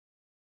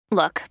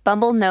Look,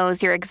 Bumble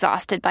knows you're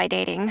exhausted by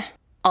dating.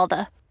 All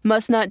the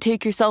must not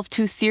take yourself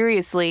too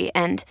seriously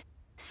and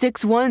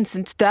 6'1"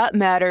 since that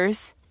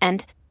matters.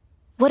 And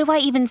what do I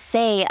even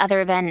say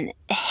other than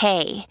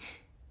hey?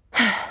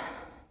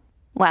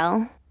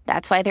 Well,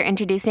 that's why they're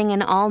introducing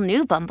an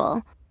all-new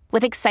Bumble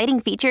with exciting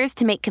features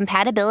to make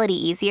compatibility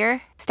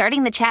easier,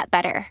 starting the chat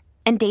better,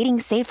 and dating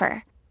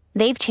safer.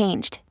 They've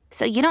changed,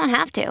 so you don't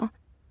have to.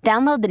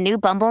 Download the new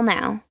Bumble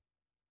now.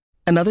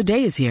 Another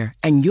day is here,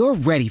 and you're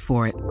ready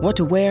for it. What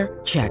to wear?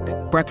 Check.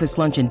 Breakfast,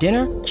 lunch, and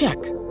dinner?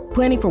 Check.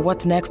 Planning for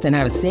what's next and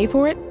how to save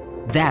for it?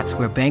 That's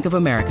where Bank of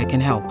America can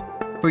help.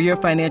 For your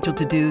financial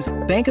to-dos,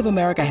 Bank of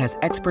America has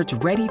experts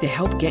ready to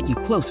help get you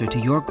closer to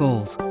your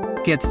goals.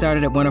 Get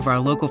started at one of our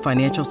local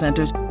financial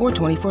centers or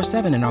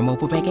 24/7 in our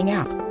mobile banking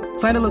app.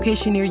 Find a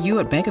location near you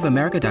at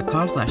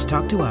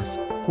bankofamerica.com/talktous.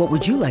 What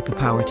would you like the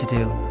power to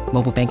do?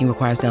 Mobile banking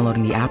requires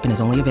downloading the app and is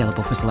only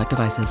available for select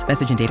devices.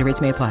 Message and data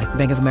rates may apply.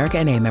 Bank of America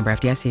N.A., member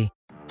FDIC.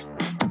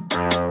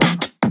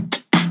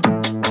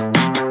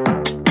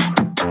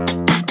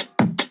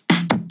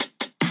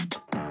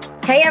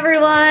 Hey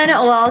everyone,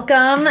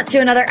 welcome to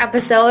another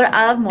episode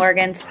of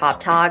Morgan's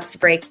Pop Talks,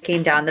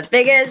 breaking down the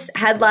biggest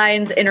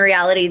headlines in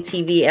reality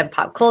TV and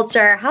pop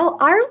culture. How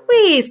are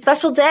we?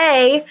 Special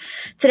day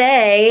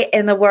today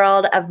in the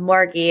world of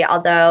Morgie,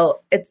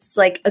 although it's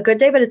like a good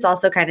day, but it's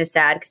also kind of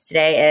sad because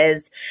today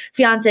is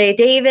fiance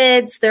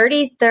David's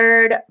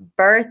 33rd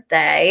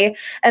birthday.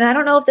 And I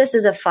don't know if this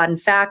is a fun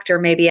fact or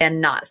maybe a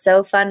not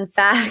so fun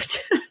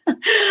fact,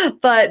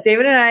 but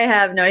David and I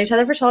have known each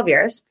other for 12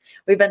 years.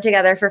 We've been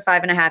together for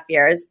 5.5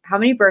 years. How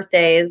many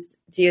birthdays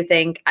do you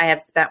think I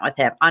have spent with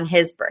him on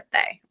his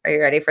birthday? Are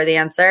you ready for the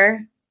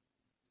answer?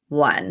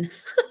 1.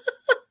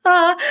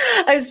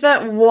 I've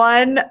spent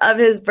one of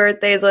his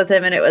birthdays with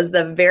him, and it was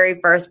the very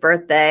first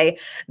birthday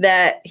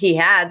that he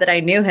had that I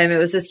knew him. It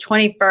was his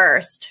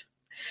 21st.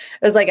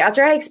 It was like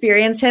after I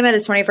experienced him at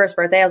his 21st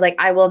birthday, I was like,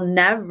 I will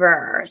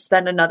never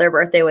spend another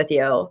birthday with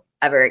you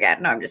ever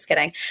again. No, I'm just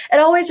kidding. It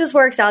always just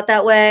works out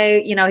that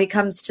way. You know, he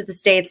comes to the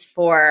States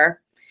for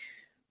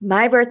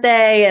my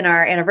birthday and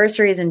our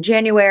anniversaries in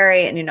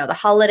January and, you know, the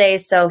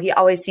holidays. So he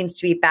always seems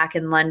to be back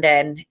in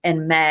London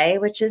in May,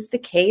 which is the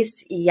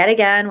case yet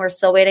again. We're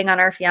still waiting on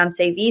our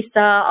fiance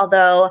visa,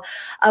 although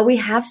we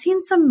have seen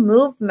some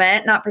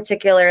movement, not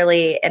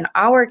particularly in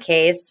our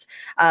case,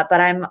 but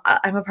I'm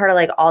a part of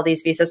like all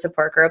these visa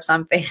support groups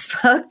on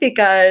Facebook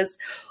because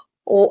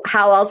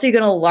how else are you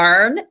going to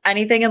learn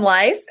anything in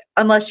life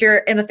unless you're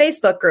in the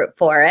Facebook group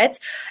for it?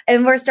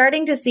 And we're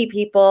starting to see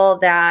people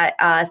that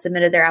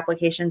submitted their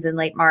applications in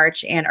late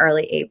March and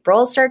early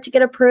April start to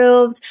get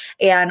approved.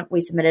 And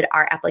we submitted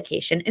our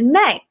application in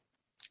May.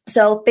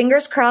 So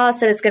fingers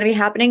crossed that it's going to be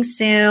happening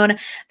soon,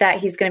 that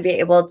he's going to be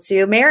able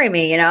to marry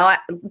me, you know,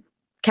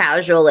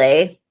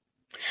 casually.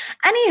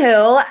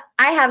 Anywho,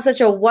 I have such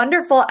a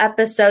wonderful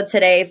episode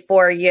today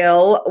for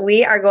you.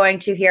 We are going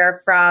to hear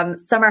from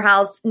Summer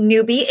House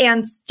newbie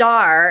and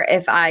star,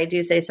 if I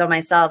do say so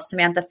myself.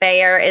 Samantha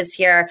Feher is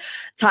here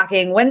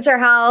talking Winter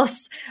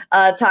House,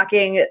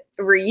 talking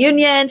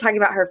reunion, talking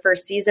about her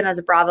first season as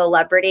a Bravo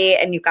celebrity,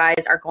 and you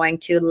guys are going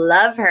to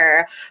love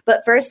her.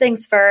 But first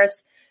things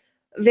first,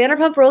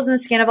 Vanderpump Rules and the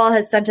Scandal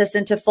has sent us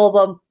into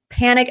full-blown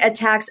panic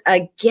attacks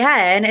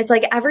again. It's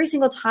like every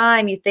single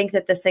time you think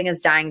that this thing is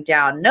dying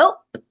down. Nope.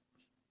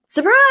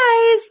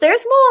 Surprise,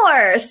 there's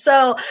more.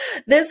 So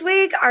this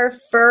week, our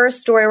first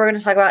story we're going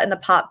to talk about in the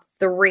Pop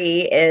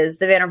 3 is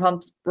the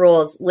Vanderpump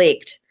Rules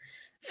leaked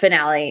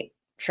finale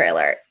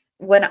trailer.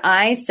 When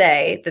I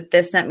say that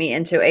this sent me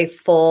into a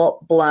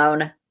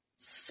full-blown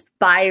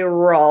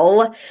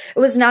spiral, it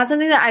was not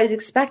something that I was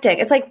expecting.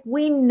 It's like,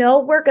 we know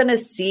we're going to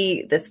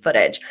see this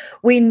footage.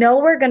 We know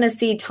we're going to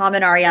see Tom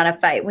and Ariana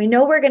fight. We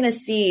know we're going to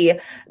see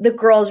the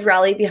girls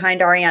rally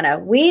behind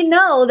Ariana. We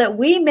know that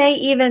we may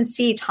even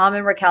see Tom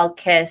and Raquel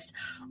kiss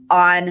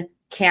on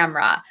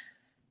camera.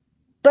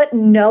 But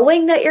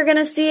knowing that you're going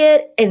to see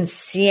it and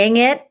seeing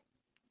it,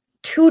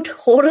 two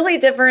totally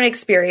different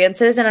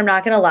experiences. And I'm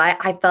not going to lie,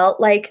 I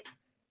felt like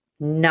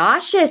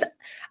nauseous.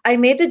 I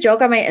made the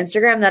joke on my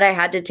Instagram that I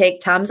had to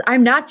take Tums.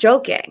 I'm not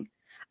joking.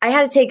 I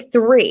had to take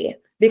 3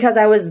 because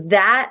I was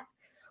that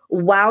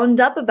wound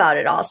up about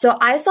it all. So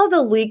I saw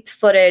the leaked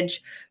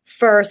footage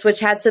first, which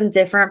had some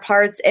different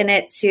parts in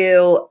it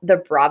to the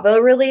Bravo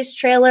release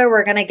trailer.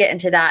 We're going to get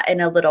into that in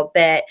a little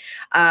bit.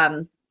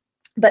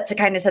 But to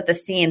kind of set the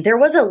scene, there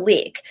was a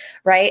leak,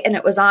 right? And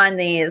it was on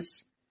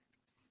these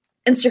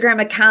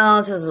Instagram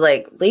accounts. It was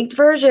like leaked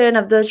version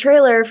of the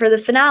trailer for the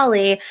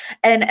finale.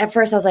 And at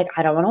first I was like,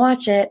 I don't want to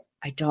watch it.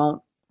 I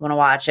don't want to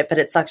watch it, but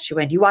it sucks you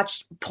in. You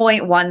watched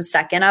 0.1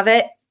 second of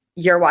it,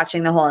 you're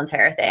watching the whole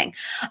entire thing.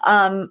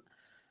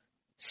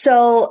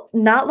 So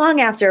not long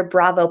after,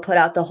 Bravo put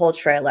out the whole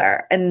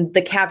trailer, and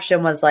the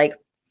caption was like,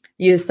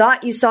 you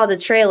thought you saw the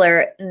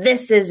trailer,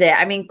 this is it.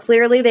 I mean,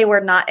 clearly they were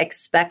not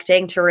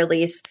expecting to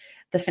release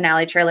the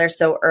finale trailer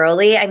so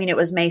early. I mean, it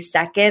was May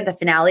 2nd. The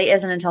finale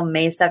isn't until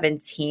May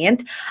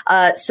 17th.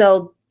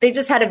 So they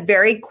just had a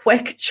very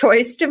quick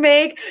choice to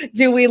make.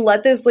 Do we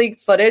let this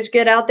leaked footage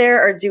get out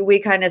there, or do we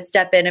kind of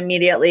step in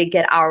immediately,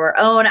 get our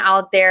own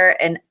out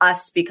there, and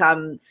us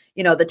become,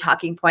 the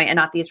talking point and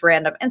not these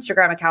random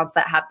Instagram accounts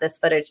that have this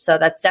footage? So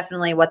that's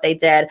definitely what they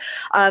did.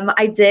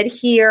 I did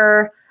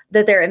hear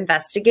that they're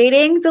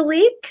investigating the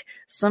leak.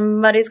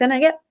 Somebody's going to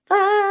get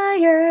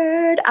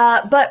fired.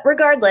 But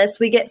regardless,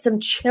 we get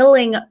some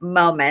chilling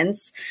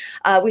moments.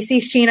 We see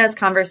Sheena's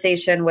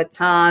conversation with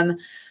Tom.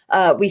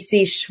 We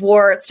see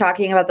Schwartz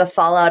talking about the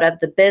fallout of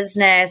the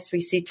business. We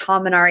see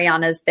Tom and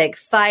Ariana's big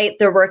fight,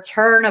 the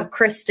return of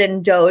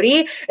Kristen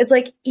Doty. It's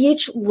like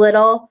each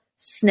little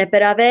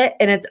snippet of it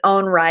in its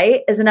own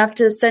right is enough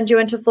to send you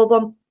into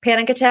full-blown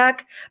panic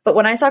attack. But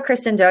when I saw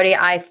Kristen Doty,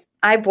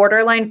 I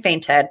borderline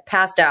fainted,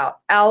 passed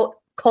out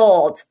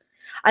cold.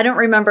 I don't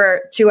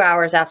remember 2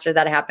 hours after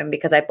that happened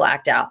because I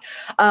blacked out.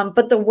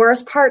 But the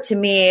worst part to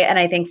me, and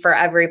I think for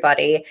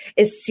everybody,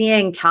 is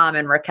seeing Tom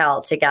and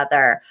Raquel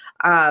together.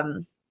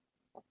 And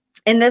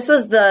this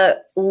was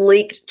the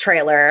leaked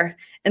trailer.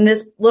 And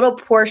this little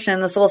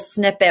portion, this little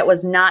snippet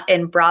was not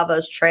in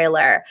Bravo's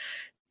trailer.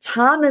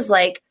 Tom is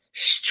like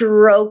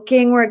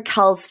stroking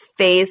Raquel's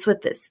face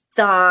with his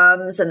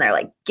thumbs, and they're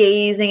like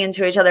gazing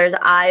into each other's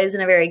eyes in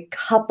a very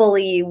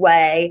coupley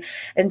way.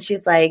 And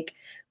she's like,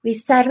 we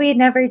said we'd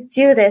never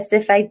do this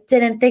if I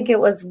didn't think it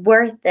was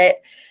worth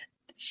it.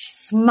 She's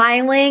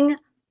smiling,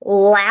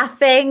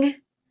 laughing.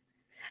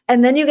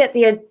 And then you get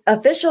the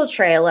official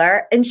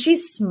trailer and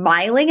she's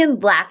smiling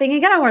and laughing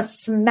again. I want to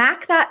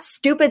smack that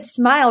stupid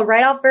smile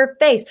right off her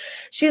face.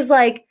 She's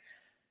like,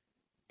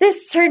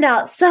 this turned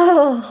out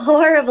so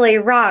horribly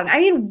wrong. I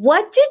mean,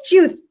 what did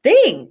you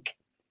think?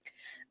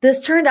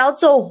 This turned out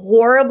so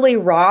horribly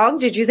wrong.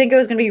 Did you think it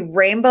was going to be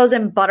rainbows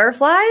and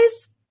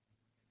butterflies?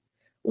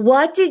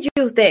 What did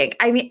you think?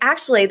 I mean,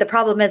 actually, the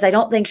problem is I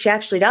don't think she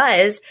actually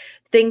does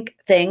think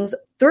things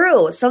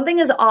through. Something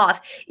is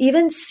off.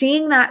 Even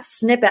seeing that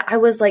snippet, I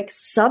was like,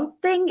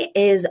 something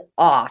is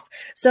off.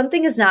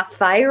 Something is not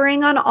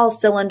firing on all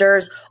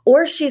cylinders,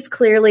 or she's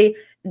clearly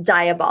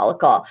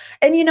diabolical.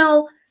 And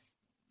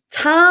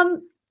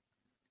Tom,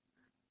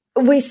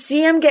 we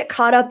see him get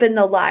caught up in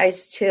the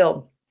lies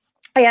too.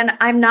 And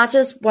I'm not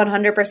just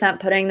 100%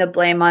 putting the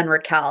blame on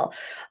Raquel,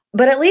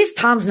 but at least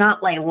Tom's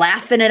not like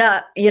laughing it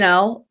up,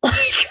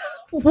 like,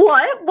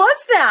 what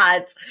was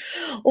that?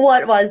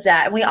 What was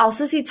that? And we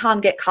also see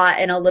Tom get caught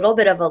in a little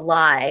bit of a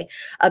lie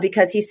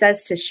because he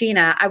says to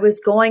Sheena, I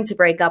was going to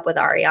break up with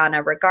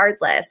Ariana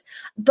regardless,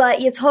 but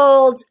you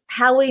told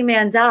Howie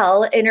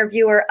Mandel,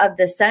 interviewer of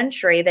the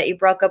century, that you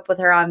broke up with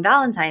her on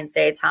Valentine's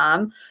Day,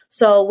 Tom.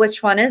 So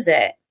which one is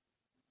it?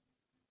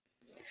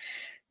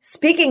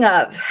 Speaking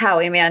of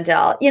Howie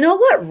Mandel, you know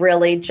what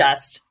really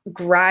just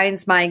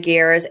grinds my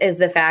gears is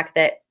the fact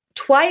that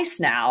twice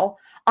now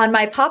on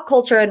my pop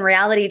culture and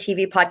reality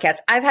TV podcast,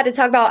 I've had to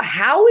talk about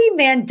Howie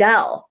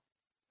Mandel.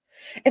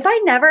 If I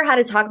never had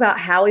to talk about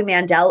Howie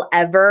Mandel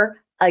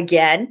ever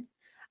again,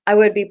 I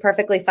would be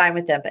perfectly fine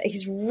with him. But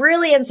he's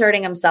really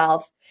inserting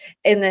himself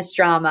in this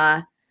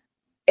drama.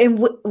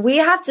 And we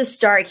have to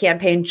start a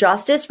campaign,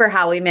 Justice for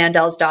Howie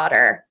Mandel's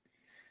daughter,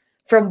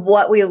 from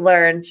what we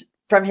learned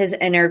from his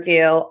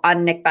interview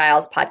on Nick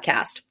Viall's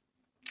podcast.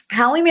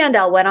 Howie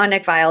Mandel went on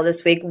Nick Viall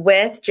this week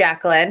with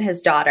Jacqueline,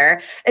 his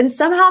daughter, and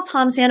somehow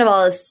Tom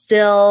Sandoval is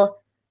still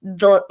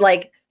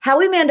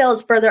Howie Mandel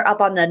is further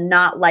up on the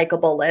not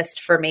likable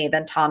list for me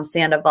than Tom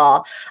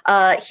Sandoval.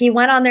 He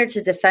went on there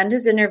to defend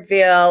his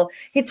interview.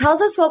 He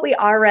tells us what we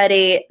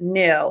already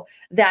knew,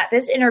 that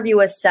this interview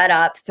was set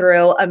up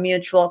through a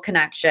mutual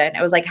connection.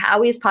 It was like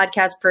Howie's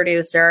podcast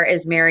producer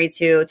is married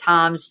to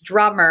Tom's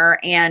drummer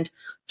and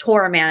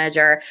tour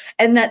manager,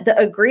 and that the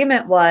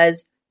agreement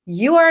was,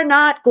 you are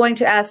not going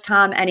to ask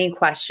Tom any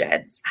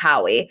questions,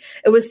 Howie.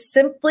 It was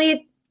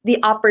simply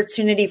the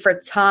opportunity for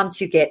Tom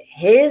to get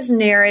his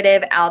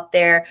narrative out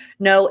there,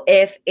 no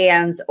ifs,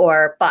 ands,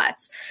 or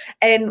buts.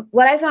 And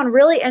what I found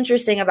really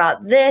interesting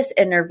about this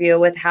interview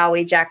with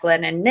Howie,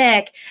 Jacqueline, and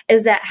Nick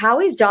is that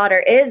Howie's daughter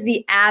is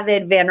the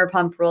avid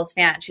Vanderpump Rules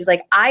fan. She's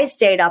like, I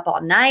stayed up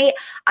all night.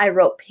 I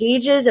wrote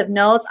pages of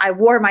notes. I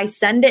wore my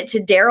Send It to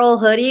Daryl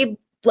hoodie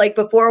like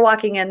before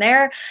walking in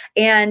there.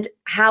 And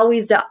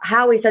Howie said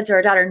to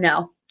her daughter,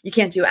 no, you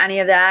can't do any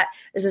of that.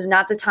 This is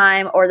not the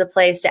time or the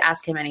place to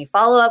ask him any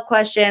follow-up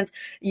questions.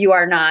 You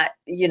are not,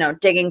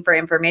 digging for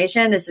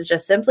information. This is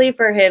just simply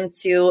for him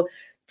to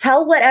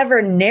tell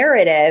whatever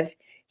narrative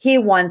he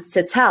wants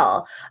to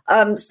tell.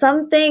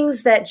 Some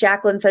things that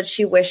Jacqueline said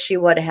she wished she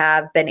would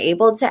have been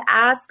able to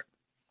ask.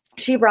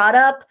 She brought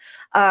up,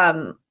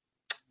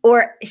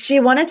 or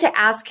she wanted to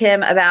ask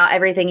him about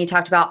everything he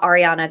talked about,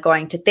 Ariana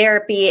going to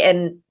therapy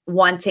and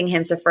wanting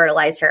him to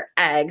fertilize her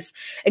eggs,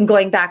 and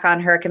going back on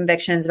her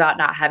convictions about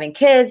not having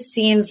kids.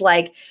 Seems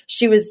like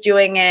she was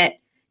doing it,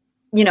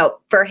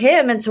 for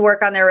him and to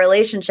work on their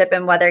relationship,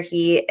 and whether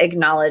he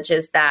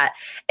acknowledges that.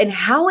 And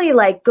Howie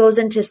goes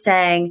into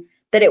saying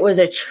that it was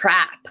a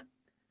trap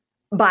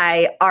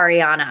by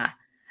Ariana,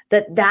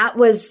 that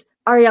was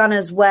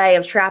Ariana's way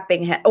of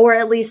trapping him, or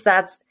at least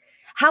that's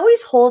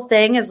Howie's whole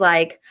thing is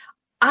like,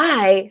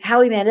 I,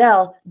 Howie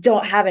Mandel,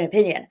 don't have an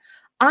opinion.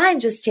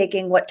 I'm just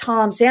taking what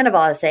Tom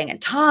Sandoval is saying.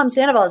 And Tom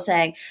Sandoval is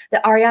saying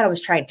that Ariana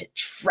was trying to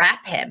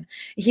trap him.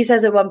 He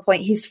says at one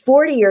point, he's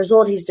 40 years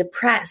old. He's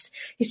depressed.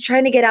 He's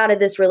trying to get out of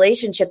this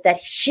relationship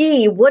that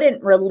she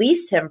wouldn't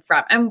release him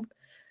from. And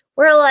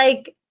we're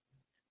like,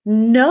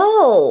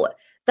 no,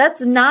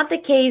 that's not the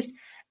case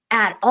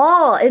at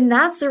all. And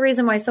that's the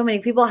reason why so many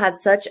people had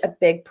such a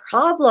big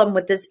problem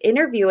with this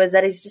interview, is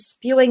that he's just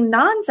spewing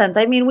nonsense.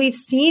 I mean, we've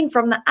seen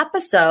from the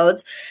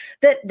episodes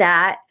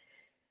that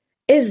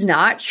is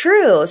not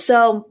true.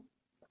 So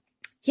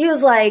I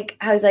was like,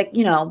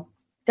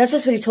 that's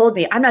just what he told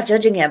me. I'm not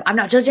judging him. I'm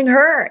not judging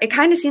her. It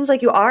kind of seems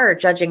like you are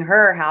judging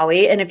her,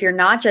 Howie. And if you're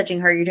not judging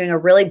her, you're doing a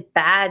really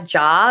bad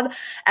job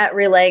at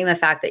relaying the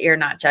fact that you're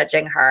not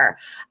judging her.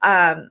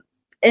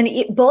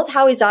 Both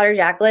Howie's daughter,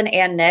 Jacqueline,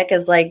 and Nick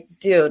is like,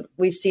 dude,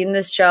 we've seen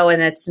this show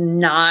and it's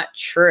not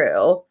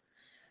true.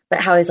 But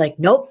Howie's like,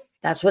 nope,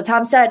 that's what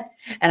Tom said.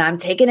 And I'm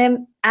taking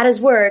him at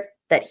his word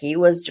that he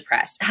was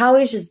depressed.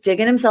 Howie's just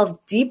digging himself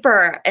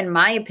deeper, in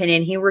my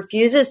opinion. He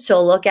refuses to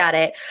look at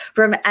it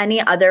from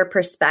any other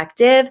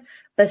perspective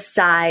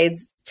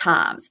besides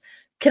Tom's.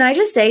 Can I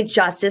just say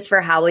justice for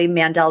Howie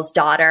Mandel's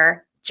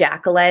daughter,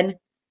 Jacqueline?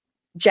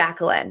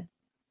 Jacqueline,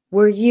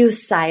 were you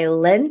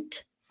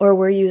silent or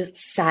were you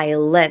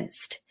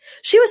silenced?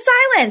 She was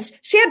silenced.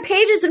 She had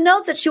pages of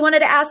notes that she wanted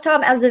to ask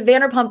Tom as the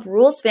Vanderpump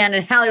Rules fan.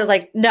 And Howie was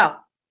like, no,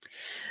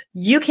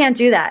 you can't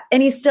do that.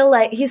 And he's still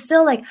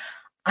like,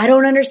 I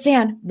don't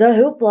understand the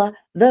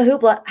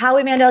hoopla.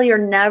 Howie Mandel, you're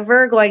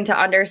never going to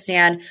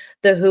understand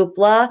the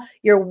hoopla.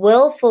 You're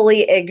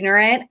willfully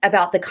ignorant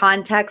about the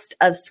context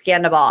of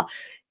Scandal.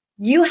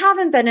 You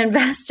haven't been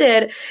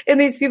invested in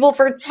these people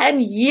for 10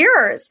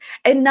 years.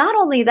 And not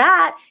only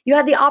that, you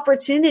had the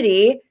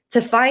opportunity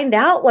to find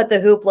out what the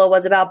hoopla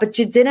was about, but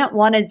you didn't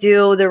want to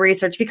do the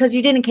research because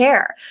you didn't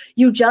care.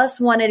 You just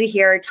wanted to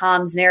hear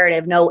Tom's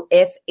narrative, no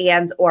ifs,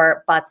 ands,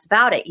 or buts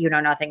about it. You know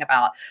nothing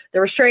about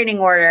the restraining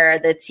order,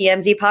 the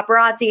TMZ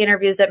paparazzi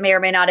interviews that may or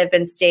may not have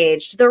been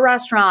staged, the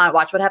restaurant,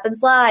 Watch What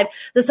Happens Live,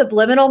 the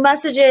subliminal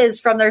messages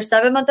from their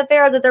 7-month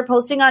affair that they're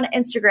posting on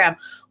Instagram.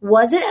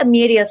 Was it a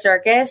media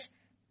circus?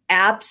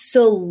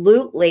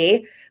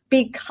 Absolutely,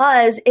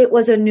 because it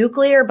was a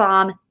nuclear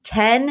bomb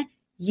 10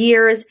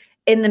 years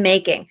in the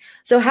making.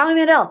 So Howie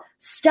Mandel,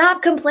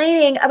 stop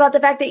complaining about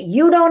the fact that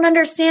you don't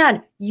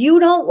understand. You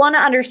don't want to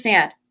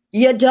understand.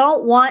 You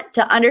don't want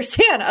to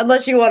understand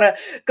unless you want to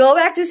go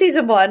back to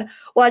season 1,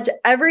 watch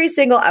every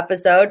single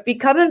episode,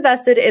 become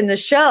invested in the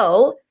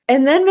show,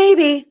 and then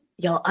maybe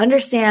you'll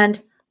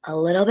understand a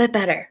little bit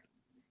better.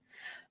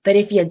 But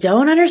if you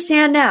don't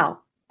understand now,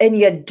 and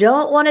you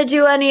don't want to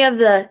do any of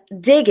the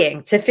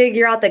digging to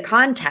figure out the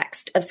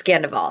context of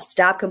Scandal,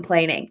 stop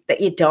complaining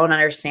that you don't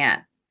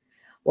understand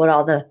what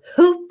all the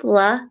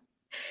hoopla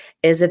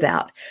is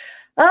about.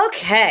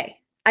 Okay.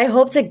 I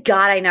hope to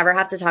God I never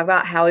have to talk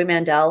about Howie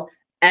Mandel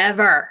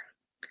ever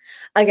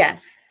again.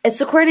 It's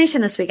the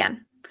coronation this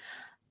weekend.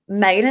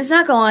 Meghan is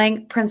not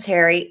going. Prince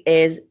Harry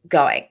is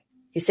going.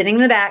 He's sitting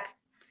in the back.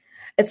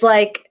 It's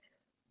like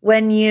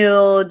when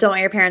you don't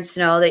want your parents to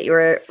know that you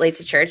were late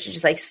to church, you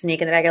just like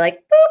sneak in the back. You're like,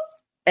 boop.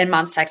 And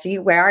mom's texting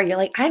you, where are you? You're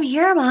like, I'm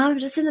here, mom. I'm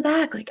just in the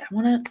back. Like, I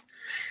want to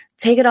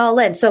take it all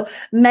in. So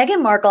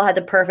Meghan Markle had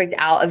the perfect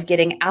out of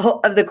getting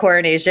out of the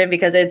coronation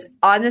because it's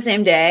on the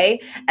same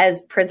day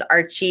as Prince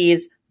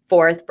Archie's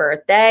 4th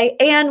birthday.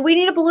 And we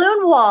need a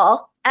balloon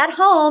wall at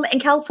home in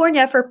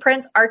California for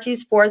Prince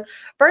Archie's 4th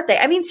birthday.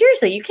 I mean,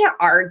 seriously, you can't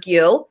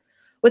argue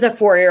with a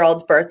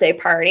 4-year-old's birthday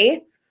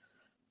party.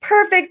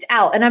 Perfect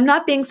out. And I'm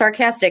not being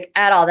sarcastic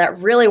at all. That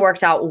really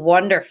worked out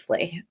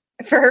wonderfully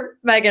for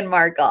Meghan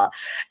Markle.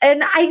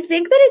 And I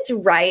think that it's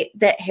right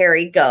that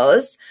Harry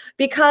goes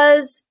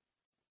because,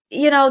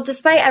 you know,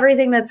 despite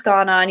everything that's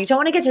gone on, you don't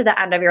want to get to the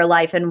end of your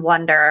life and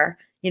wonder,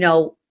 you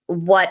know,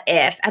 what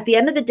if? At the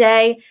end of the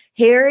day,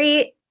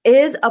 Harry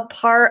is a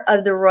part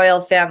of the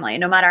royal family,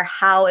 no matter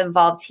how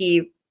involved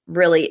he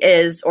really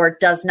is or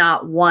does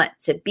not want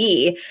to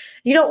be.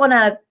 You don't want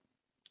to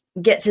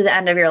get to the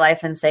end of your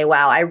life and say,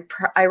 wow,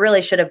 I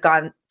really should have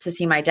gone to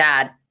see my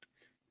dad,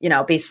 you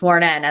know, be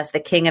sworn in as the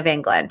King of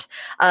England.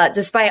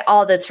 Despite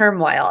all the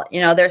turmoil,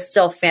 you know, there's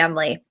still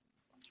family.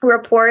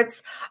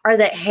 Reports are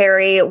that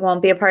Harry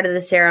won't be a part of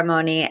the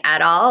ceremony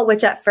at all,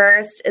 which at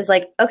first is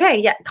like, okay,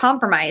 yeah,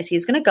 compromise.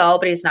 He's going to go,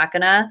 but he's not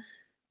going to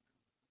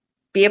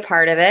be a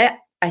part of it.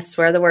 I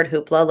swear the word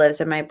hoopla lives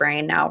in my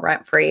brain now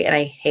rent free. And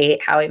I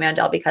hate Howie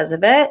Mandel because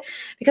of it,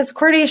 because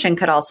coronation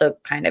could also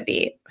kind of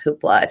be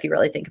hoopla if you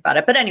really think about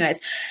it. But anyways,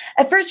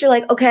 at first you're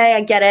like, okay,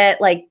 I get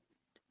it. Like,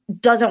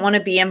 doesn't want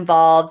to be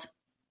involved.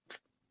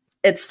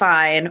 It's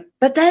fine.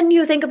 But then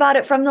you think about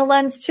it from the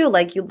lens too.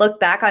 Like, you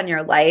look back on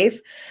your life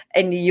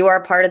and you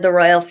are part of the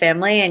royal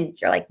family and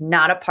you're like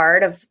not a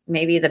part of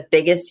maybe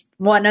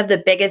one of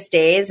the biggest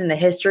days in the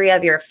history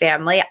of your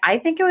family. I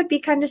think it would be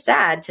kind of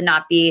sad to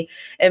not be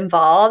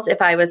involved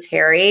if I was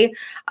Harry.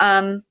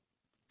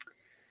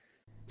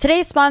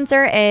 Today's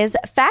sponsor is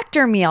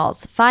Factor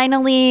Meals.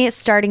 Finally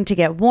starting to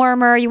get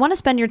warmer. You want to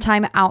spend your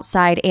time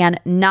outside and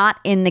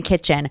not in the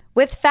kitchen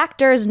with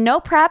Factor's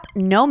no prep,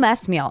 no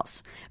mess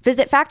meals.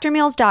 Visit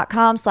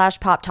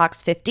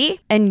factormeals.com/poptalks50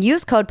 and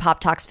use code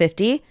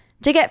poptalks50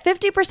 to get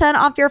 50%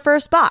 off your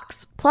first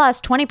box, plus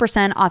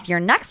 20% off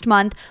your next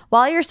month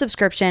while your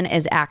subscription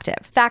is active.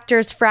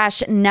 Factor's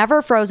fresh,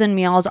 never frozen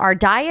meals are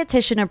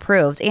dietitian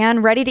approved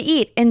and ready to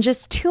eat in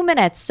just 2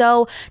 minutes.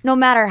 So no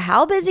matter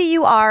how busy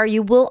you are,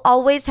 you will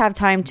always have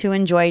time to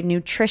enjoy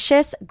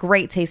nutritious,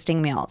 great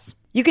tasting meals.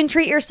 You can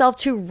treat yourself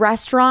to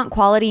restaurant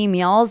quality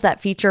meals that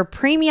feature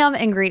premium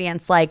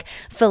ingredients like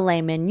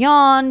filet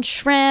mignon,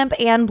 shrimp,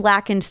 and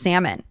blackened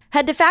salmon.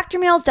 Head to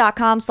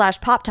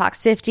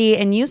factormeals.com/poptalks50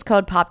 and use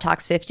code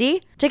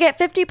poptalks50 to get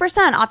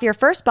 50% off your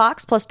first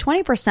box plus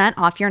 20%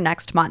 off your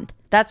next month.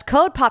 That's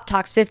code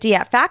poptalks50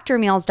 at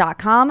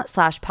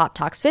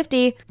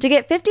factormeals.com/poptalks50 to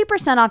get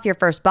 50% off your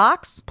first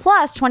box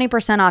plus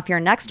 20% off your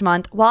next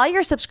month while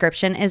your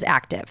subscription is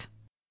active.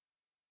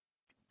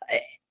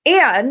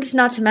 And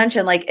not to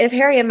mention, like, if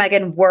Harry and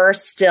Meghan were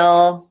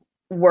still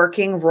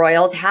working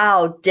royals,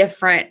 how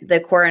different the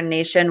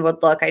coronation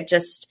would look. I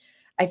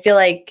feel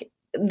like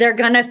they're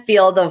going to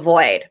feel the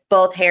void,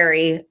 both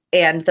Harry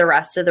and the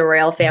rest of the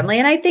royal family.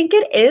 And I think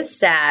it is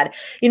sad.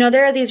 You know,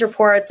 there are these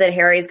reports that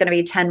Harry's going to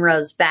be 10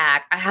 rows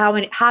back. How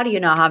do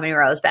you know how many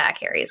rows back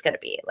Harry is going to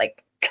be?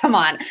 Like, come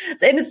on.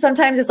 And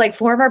sometimes it's like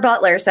former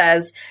butler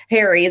says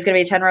Harry is going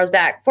to be 10 rows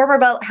back.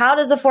 How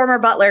does a former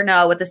butler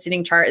know what the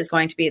seating chart is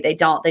going to be? They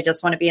don't. They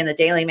just want to be in the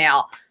Daily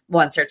Mail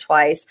once or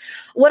twice.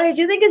 What I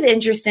do think is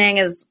interesting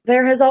is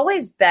there has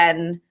always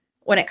been,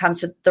 when it comes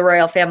to the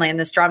royal family and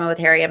this drama with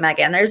Harry and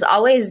Meghan, there's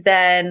always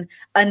been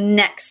a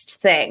next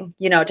thing,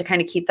 you know, to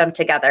kind of keep them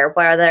together,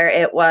 whether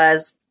it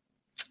was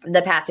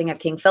the passing of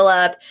King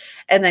Philip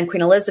and then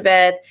Queen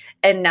Elizabeth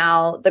and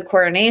now the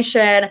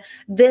coronation.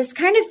 This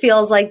kind of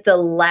feels like the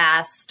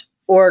last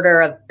order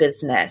of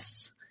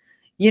business.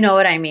 You know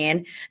what I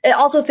mean? It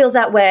also feels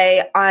that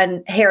way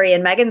on Harry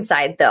and Meghan's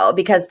side, though,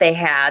 because they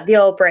had the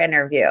Oprah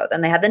interview,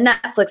 then they had the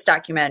Netflix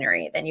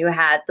documentary, then you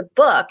had the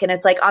book, and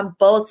it's like on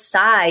both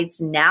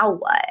sides, now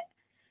what?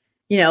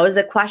 You know, is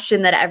a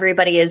question that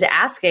everybody is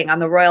asking on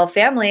the royal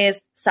family's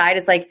side.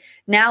 It's like,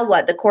 now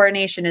what? The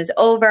coronation is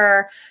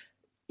over.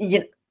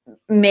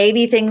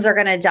 Maybe things are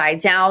going to die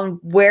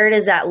down. Where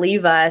does that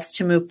leave us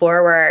to move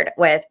forward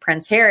with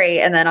Prince Harry?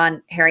 And then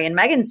on Harry and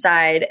Meghan's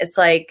side, it's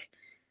like,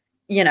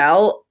 you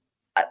know,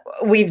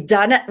 we've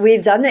done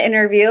the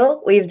interview,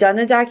 we've done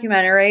the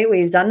documentary,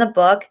 we've done the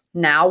book.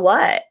 Now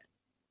what?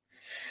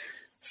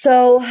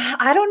 So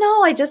I don't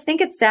know. I just think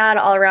it's sad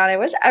all around. I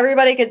wish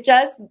everybody could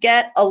just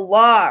get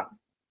along.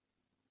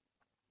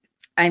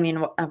 I mean,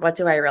 what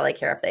do I really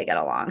care if they get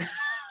along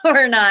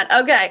or not?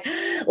 Okay,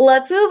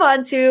 let's move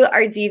on to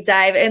our deep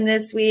dive. And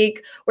this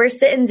week, we're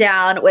sitting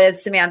down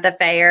with Samantha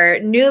Feher,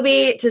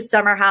 newbie to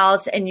Summer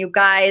House. And you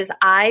guys,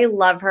 I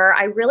love her.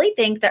 I really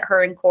think that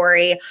her and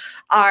Corey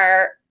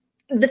are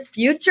the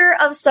future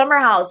of Summer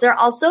House. They're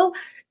also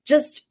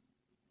just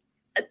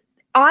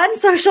on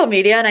social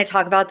media, and I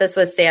talk about this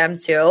with Sam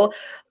too.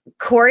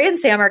 Corey and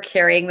Sam are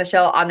carrying the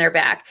show on their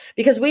back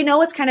because we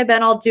know it's kind of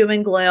been all doom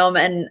and gloom.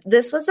 And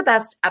this was the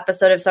best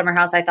episode of Summer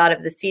House, I thought,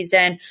 of the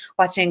season.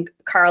 Watching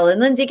Carl and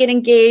Lindsay get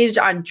engaged.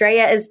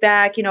 Andrea is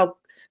back. You know,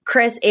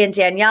 Chris and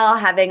Danielle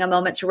having a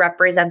moment to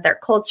represent their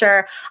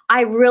culture.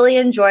 I really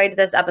enjoyed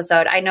this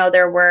episode. I know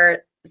there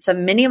were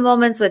some mini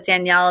moments with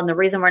Danielle. And the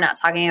reason we're not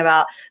talking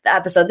about the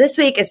episode this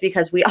week is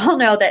because we all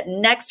know that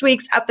next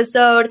week's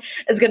episode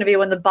is going to be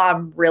when the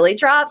bomb really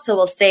drops. So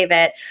we'll save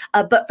it.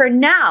 But for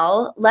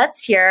now,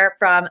 let's hear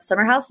from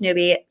Summer House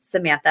newbie,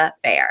 Samantha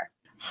Feher.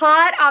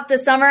 Hot off the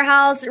Summer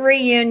House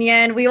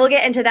reunion. We will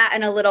get into that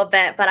in a little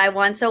bit, but I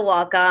want to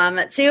welcome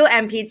to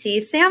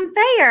MPT, Sam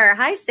Feher.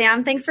 Hi,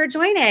 Sam. Thanks for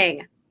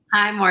joining.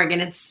 Hi,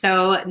 Morgan. It's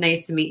so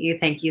nice to meet you.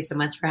 Thank you so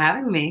much for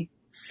having me.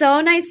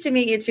 So nice to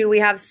meet you too. We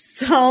have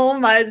so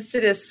much to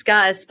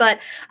discuss, but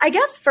I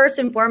guess first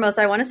and foremost,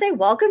 I want to say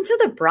welcome to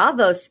the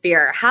Bravo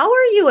sphere. How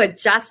are you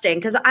adjusting?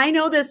 Because I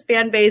know this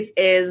fan base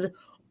is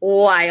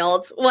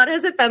wild. What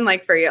has it been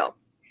like for you?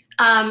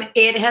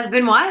 It has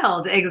been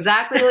wild.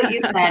 Exactly what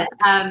you said.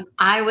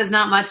 I was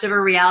not much of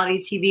a reality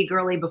TV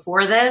girly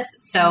before this,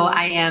 so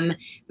I am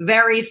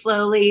very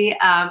slowly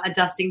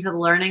adjusting to the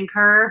learning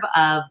curve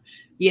of,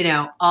 you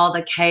know, all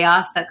the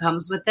chaos that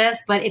comes with this,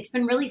 but it's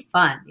been really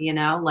fun, you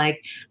know,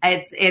 like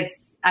I've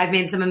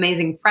made some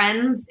amazing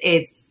friends.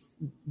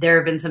 There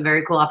have been some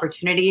very cool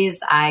opportunities.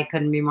 I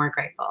couldn't be more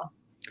grateful.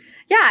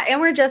 Yeah.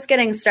 And we're just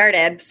getting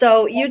started.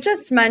 So you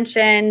just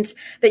mentioned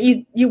that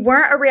you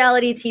weren't a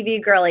reality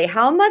TV girly.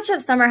 How much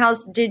of Summer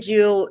House did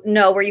you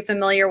know, were you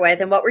familiar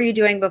with, and what were you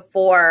doing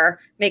before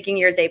making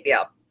your debut?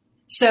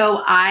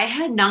 So I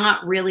had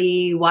not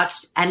really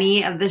watched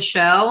any of the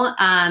show.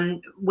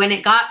 When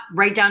it got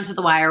right down to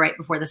the wire right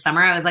before the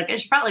summer, I was like, I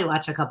should probably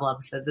watch a couple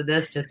episodes of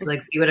this just to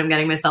like see what I'm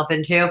getting myself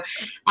into.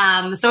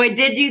 So I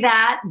did do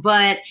that,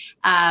 but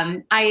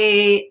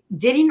I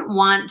didn't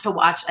want to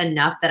watch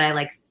enough that I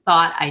like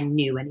thought I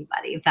knew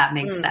anybody, if that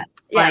makes sense.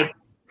 Yeah. Like,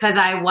 because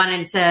I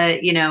wanted to,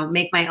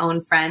 make my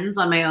own friends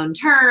on my own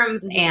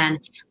terms and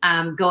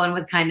go in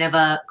with kind of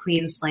a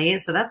clean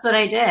slate. So that's what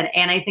I did.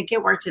 And I think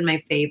it worked in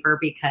my favor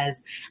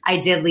because I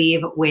did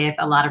leave with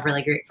a lot of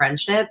really great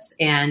friendships.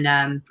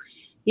 And,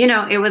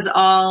 it was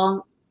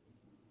all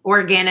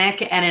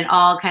organic and it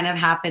all kind of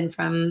happened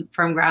from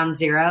ground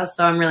zero.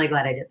 So I'm really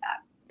glad I did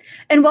that.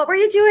 And what were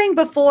you doing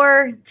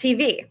before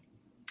TV?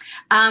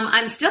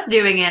 I'm still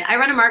doing it. I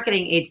run a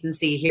marketing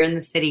agency here in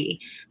the city.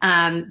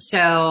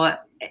 So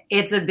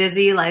it's a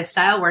busy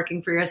lifestyle working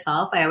for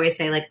yourself. I always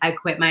say I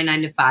quit my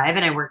 9 to 5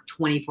 and I work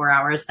 24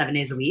 hours, 7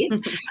 days a week.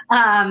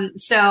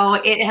 So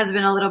it has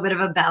been a little bit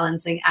of a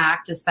balancing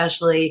act,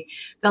 especially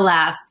the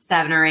last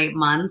 7 or 8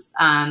 months.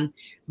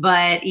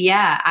 But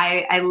yeah,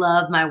 I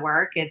love my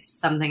work. It's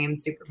something I'm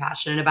super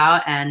passionate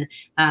about. And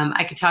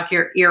I could talk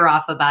your ear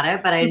off about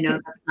it, but I know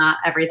that's not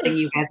everything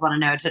you guys want to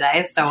know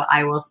today. So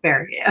I will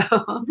spare you.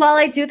 Well,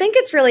 I do think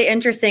it's really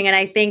interesting. And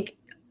I think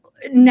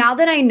now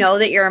that I know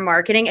that you're a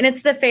marketing, and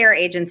it's the Feher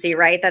agency,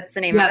 right? That's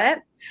the name of it.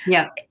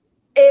 Yeah.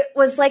 It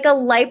was like a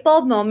light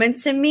bulb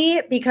moment to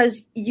me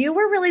because you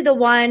were really the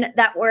one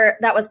that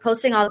was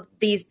posting all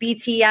these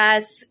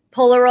BTS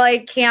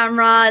Polaroid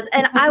cameras.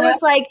 And I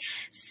was like,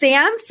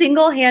 Sam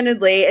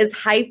single-handedly is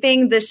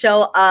hyping the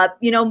show up,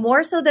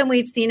 more so than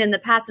we've seen in the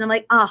past. And I'm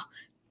like,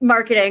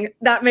 marketing.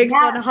 That makes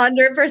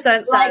 100%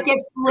 sense.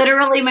 It's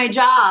literally my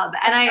job.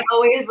 And I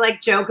always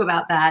joke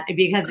about that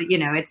because,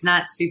 it's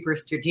not super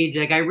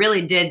strategic. I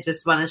really did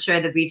just want to share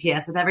the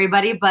BTS with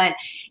everybody. But,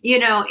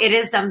 it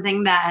is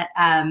something that,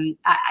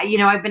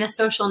 I've been a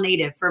social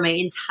native for my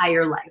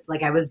entire life.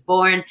 I was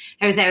born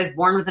with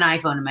an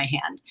iPhone in my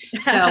hand.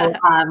 So,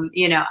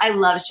 I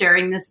love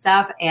sharing this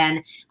stuff.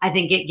 And I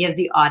think it gives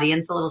the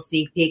audience a little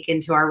sneak peek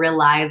into our real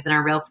lives and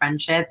our real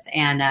friendships.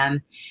 And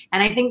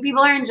I think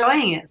people are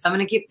enjoying it. So I'm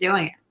going to keep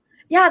doing it.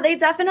 Yeah, they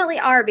definitely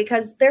are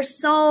because there's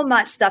so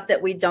much stuff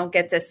that we don't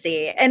get to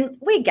see. And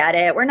we get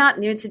it. We're not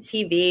new to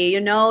TV.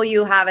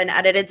 You have an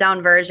edited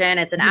down version.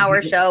 It's an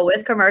hour show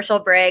with commercial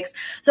breaks.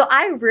 So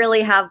I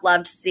really have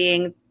loved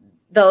seeing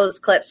those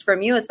clips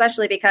from you,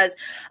 especially because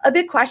a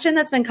big question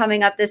that's been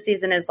coming up this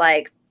season is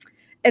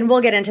and we'll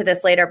get into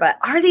this later, but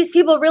are these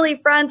people really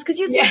friends? Because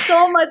you see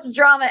so much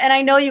drama. And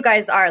I know you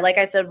guys are. Like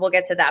I said, we'll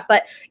get to that.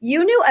 But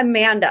you knew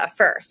Amanda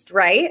first,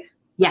 right?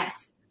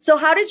 Yes. So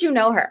how did you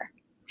know her?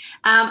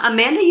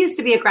 Amanda used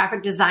to be a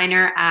graphic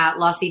designer at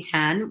Lossy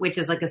 10, which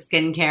is a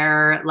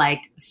skincare,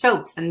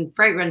 soaps and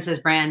fragrances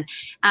brand.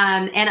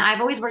 And I've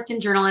always worked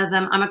in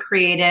journalism. I'm a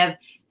creative.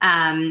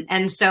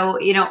 And so,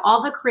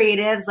 all the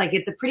creatives,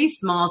 it's a pretty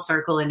small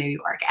circle in New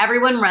York.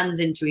 Everyone runs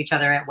into each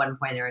other at one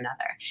point or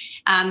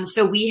another.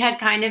 So we had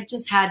kind of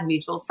just had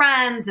mutual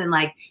friends and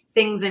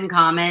things in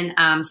common.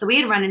 So we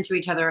had run into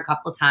each other a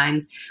couple of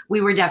times.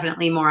 We were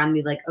definitely more on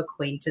the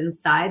acquaintance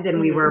side than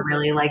we were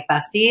really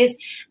besties.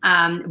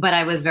 But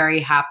I was very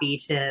happy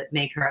to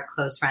make her a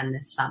close friend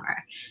this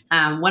summer.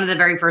 One of the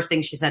very first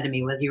things she said to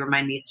me was, "You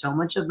remind me so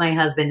much of my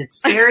husband. It's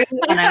scary."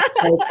 And I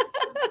was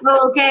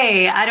like,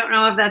 okay, I don't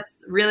know if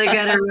that's really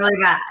good or really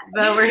bad,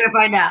 but we're going to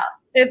find out.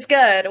 It's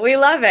good. We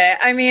love it.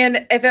 I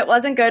mean, if it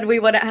wasn't good, we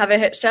wouldn't have a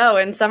hit show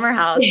in Summer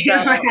House.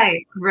 So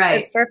right.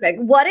 It's perfect.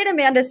 What did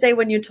Amanda say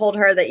when you told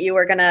her that you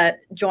were going to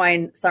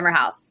join Summer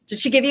House? Did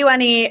she give you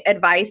any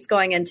advice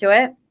going into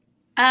it?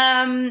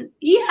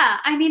 Yeah.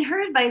 I mean, her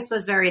advice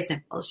was very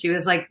simple. She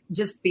was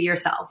just be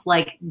yourself.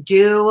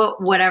 Do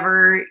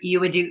whatever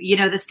you would do.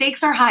 The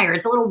stakes are higher.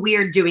 It's a little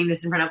weird doing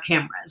this in front of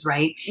cameras,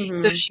 right?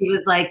 So she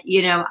was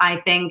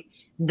I think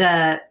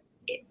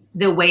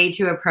the way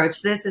to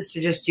approach this is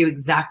to just do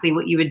exactly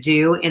what you would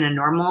do in a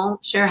normal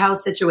share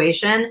house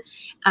situation.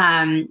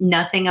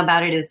 Nothing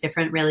about it is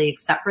different really,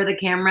 except for the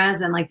cameras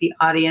and the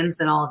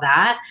audience and all of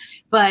that.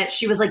 But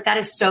she was that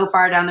is so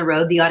far down the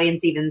road, the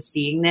audience even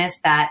seeing this,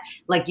 that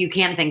you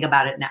can't think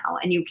about it now.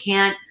 And you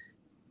can't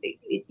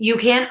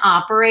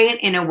operate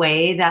in a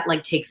way that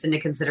takes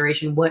into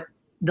consideration what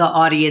the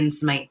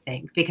audience might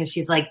think, because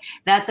she's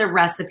that's a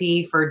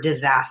recipe for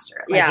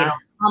disaster. It'll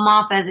come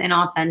off as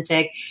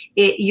inauthentic.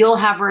 You'll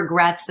have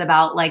regrets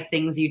about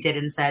things you did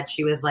and said.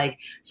 She was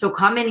so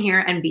come in here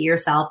and be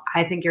yourself.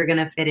 I think you're going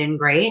to fit in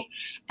great.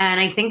 And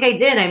I think I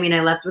did. I mean, I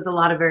left with a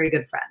lot of very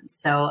good friends.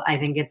 So I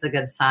think it's a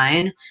good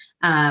sign.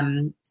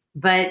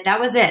 But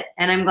that was it.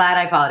 And I'm glad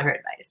I followed her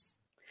advice.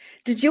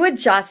 Did you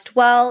adjust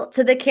well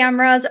to the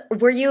cameras?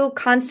 Were you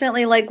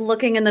constantly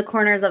looking in the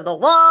corners of the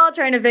wall,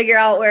 trying to figure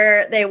out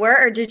where they were?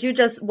 Or did you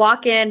just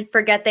walk in,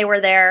 forget they were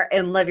there,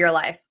 and live your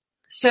life?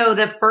 So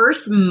the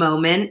first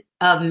moment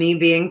of me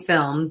being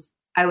filmed,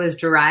 I was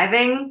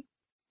driving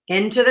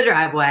into the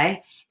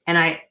driveway and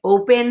I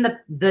opened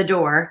the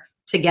door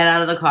to get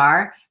out of the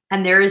car.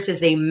 And there is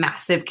just a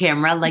massive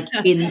camera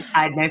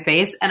inside my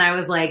face. And I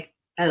was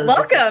oh,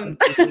 welcome.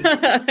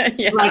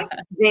 Yeah.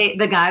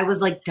 The guy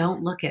was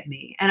don't look at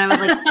me. And I was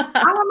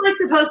how am I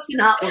supposed to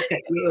not look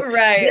at you?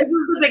 Right. This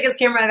is the biggest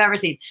camera I've ever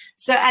seen.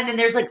 So, and then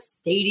there's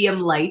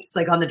stadium lights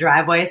on the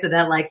driveway so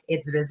that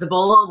it's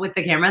visible with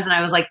the cameras. And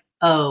I was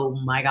oh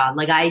my God,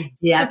 like I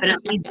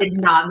definitely did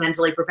not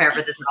mentally prepare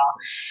for this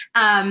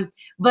at all.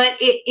 But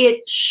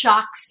it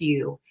shocks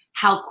you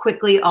how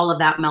quickly all of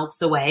that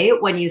melts away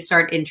when you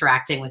start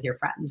interacting with your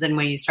friends and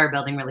when you start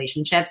building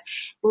relationships.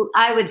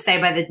 I would say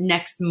by the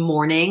next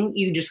morning,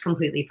 you just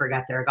completely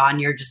forget they're gone.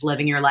 You're just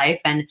living your life,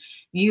 and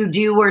you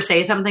do or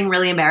say something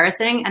really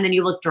embarrassing, and then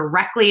you look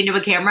directly into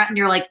a camera and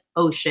you're like,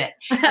 oh shit.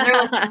 And they're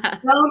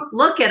like, don't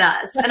look at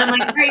us. And I'm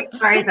like, great,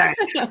 sorry.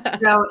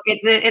 So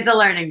it's a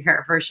learning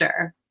curve for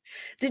sure.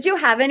 Did you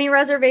have any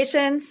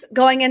reservations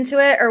going into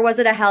it, or was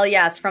it a hell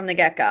yes from the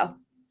get-go?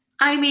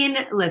 I mean,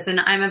 listen,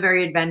 I'm a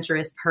very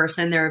adventurous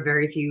person. There are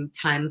very few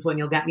times when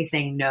you'll get me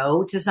saying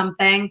no to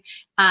something.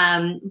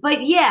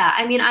 But yeah,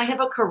 I mean, I have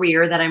a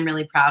career that I'm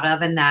really proud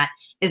of and that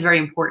is very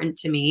important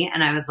to me.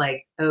 And I was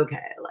like, okay,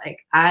 like,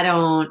 I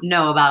don't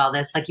know about all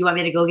this. Like, you want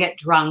me to go get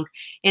drunk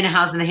in a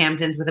house in the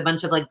Hamptons with a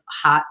bunch of like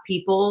hot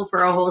people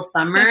for a whole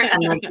summer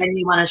and like then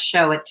you want to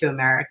show it to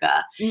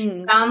America.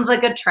 Sounds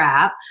like a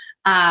trap.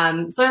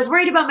 So I was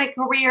worried about my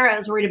career. I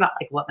was worried about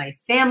like what my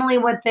family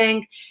would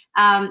think.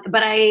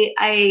 But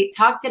I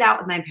talked it out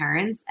with my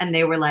parents and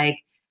they were like,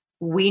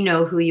 we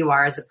know who you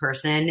are as a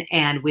person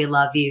and we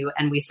love you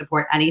and we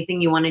support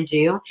anything you want to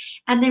do.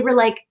 And they were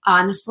like,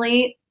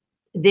 honestly,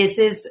 this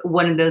is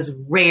one of those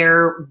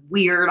rare,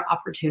 weird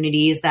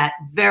opportunities that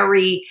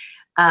very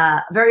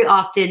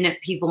often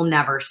people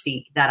never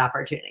see that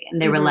opportunity.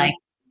 And they were like,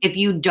 if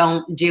you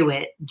don't do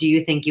it, do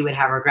you think you would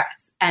have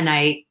regrets? And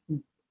I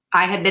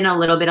had been a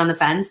little bit on the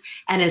fence.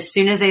 And as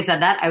soon as they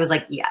said that, I was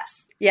like,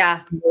 yes.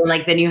 Yeah. They were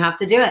like, then you have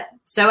to do it.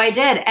 So I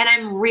did. And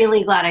I'm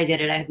really glad I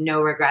did it. I have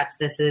no regrets.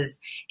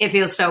 It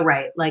feels so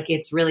right. Like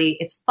it's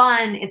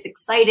fun. It's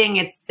exciting.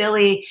 It's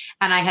silly.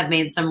 And I have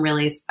made some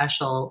really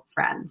special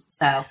friends.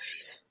 So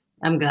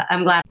I'm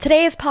glad.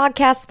 Today's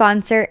podcast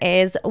sponsor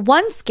is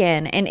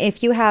OneSkin. And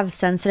if you have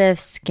sensitive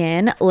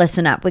skin,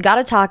 listen up. We got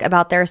to talk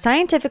about their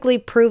scientifically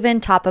proven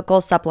topical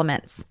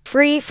supplements.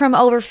 Free from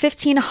over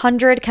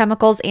 1,500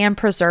 chemicals and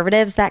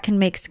preservatives that can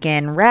make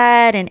skin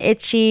red and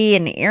itchy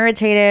and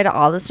irritated,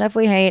 all the stuff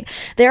we hate.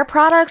 Their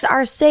products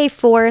are safe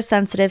for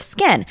sensitive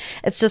skin.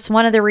 It's just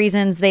one of the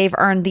reasons they've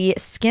earned the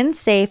Skin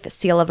Safe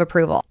seal of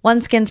approval.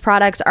 OneSkin's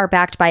products are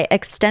backed by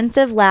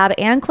extensive lab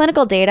and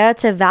clinical data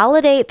to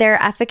validate their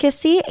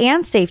efficacy and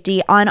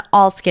safety on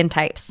all skin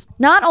types.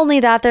 Not only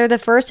that, they're the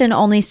first and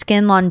only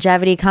skin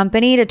longevity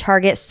company to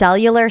target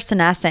cellular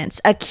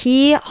senescence, a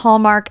key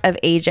hallmark of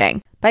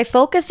aging. By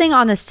focusing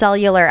on the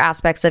cellular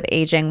aspects of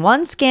aging,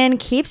 OneSkin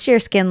keeps your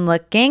skin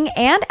looking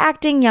and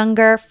acting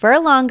younger for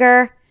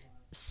longer.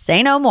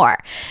 Say no more.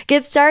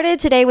 Get started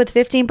today with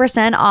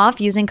 15% off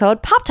using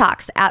code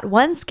POPTALKS at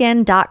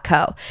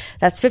oneskin.co.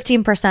 That's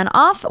 15%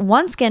 off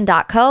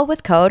oneskin.co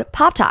with code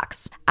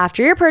POPTALKS.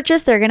 After your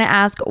purchase, they're going to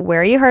ask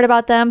where you heard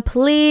about them.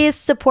 Please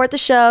support the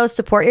show,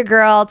 support your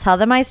girl, tell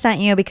them I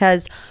sent you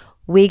because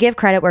we give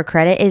credit where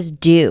credit is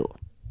due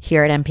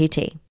here at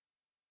MPT.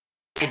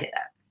 I did it.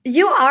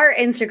 You are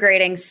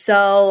integrating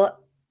so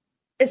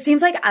it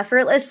seems like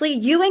effortlessly,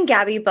 you and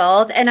Gabby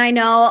both. And I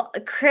know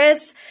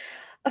Chris,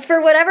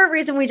 for whatever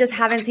reason, we just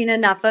haven't seen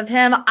enough of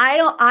him. I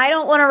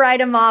don't want to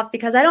write him off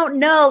because I don't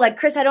know, like,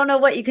 Chris, I don't know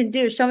what you can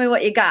do. Show me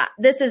what you got.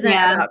 This isn't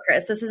about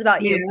Chris. This is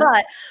about you.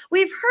 But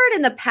we've heard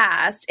in the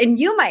past, and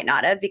you might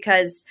not have,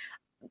 because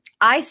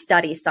I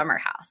study Summer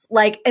House.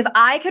 Like, if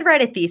I could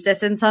write a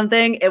thesis in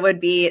something, it would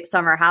be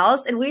Summer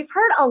House. And we've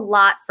heard a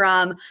lot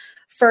from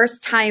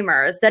first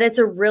timers that it's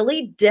a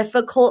really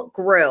difficult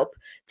group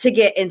to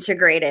get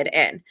integrated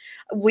in.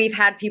 We've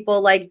had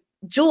people like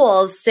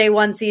Jules stay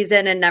one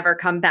season and never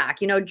come back.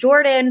 You know,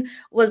 Jordan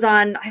was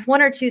on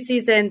 1 or 2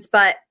 seasons,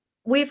 but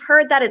we've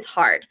heard that it's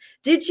hard.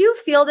 Did you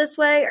feel this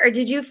way, or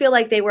did you feel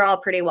like they were all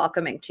pretty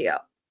welcoming to you?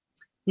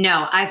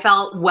 No, I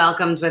felt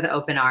welcomed with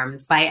open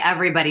arms by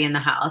everybody in the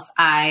house.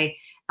 I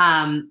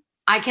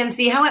can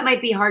see how it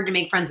might be hard to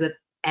make friends with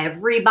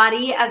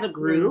everybody as a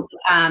group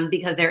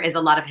because there is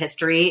a lot of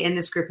history in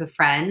this group of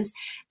friends.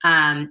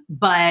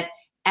 But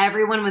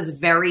everyone was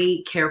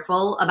very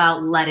careful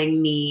about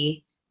letting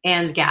me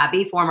and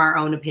Gabby form our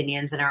own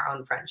opinions and our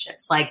own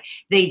friendships. Like,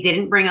 they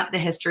didn't bring up the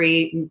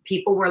history.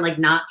 People were like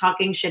not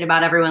talking shit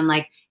about everyone,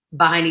 like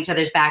behind each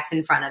other's backs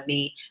in front of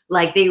me.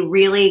 Like, they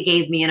really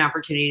gave me an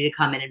opportunity to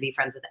come in and be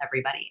friends with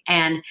everybody.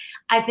 And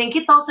I think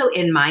it's also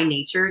in my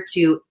nature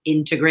to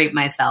integrate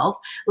myself.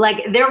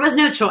 Like, there was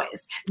no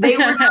choice. They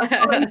were not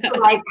going to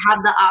like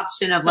have the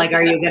option of like,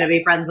 are you going to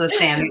be friends with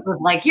Sam? It was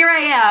like, here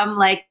I am,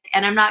 like,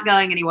 and I'm not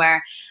going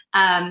anywhere.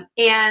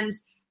 And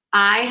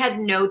I had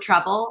no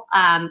trouble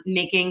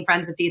making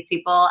friends with these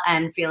people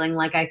and feeling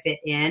like I fit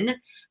in.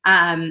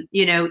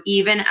 You know,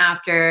 even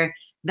after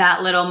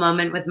that little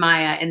moment with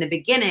Maya in the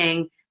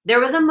beginning, there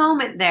was a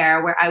moment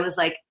there where I was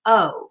like,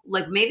 oh,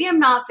 like maybe I'm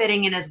not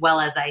fitting in as well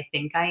as I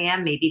think I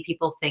am. Maybe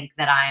people think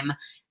that I'm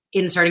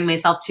inserting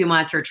myself too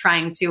much or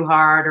trying too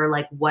hard or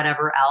like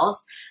whatever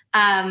else.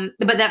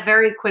 But that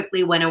very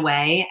quickly went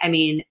away. I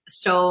mean,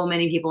 so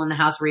many people in the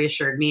house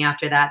reassured me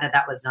after that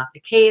was not the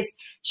case.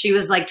 She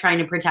was like trying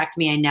to protect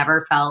me. I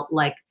never felt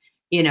like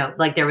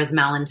like there was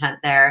malintent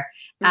there.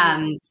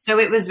 So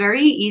it was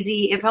very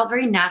easy. It felt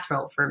very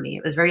natural for me.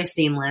 It was very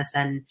seamless.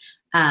 And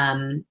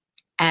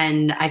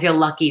I feel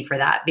lucky for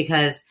that,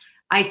 because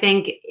I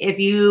think if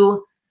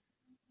you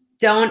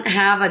don't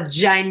have a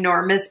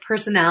ginormous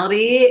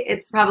personality,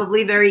 it's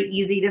probably very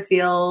easy to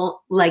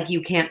feel like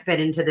you can't fit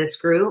into this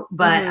group.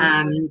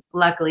 But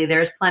luckily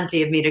there's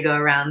plenty of me to go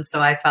around.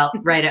 So I felt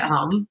right at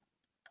home.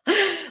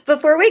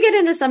 Before we get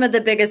into some of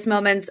the biggest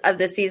moments of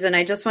the season,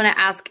 I just want to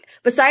ask,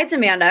 besides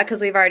Amanda,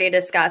 because we've already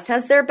discussed,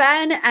 has there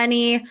been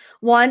any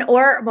one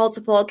or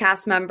multiple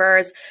cast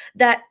members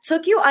that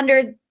took you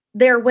under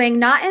their wing,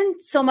 not in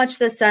so much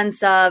the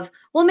sense of,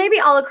 well, maybe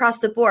all across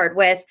the board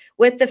with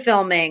the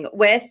filming,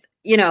 with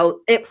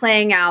it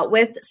playing out,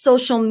 with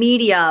social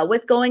media,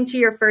 with going to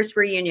your first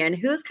reunion?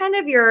 Who's kind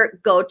of your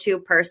go-to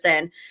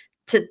person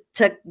to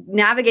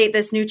navigate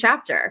this new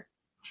chapter?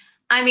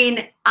 I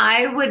mean,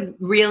 I would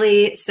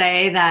really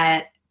say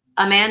that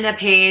Amanda,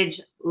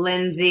 Paige,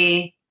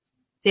 Lindsay,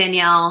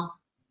 Danielle,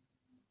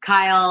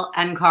 Kyle,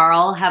 and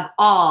Carl have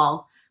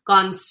all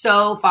gone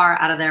so far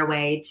out of their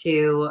way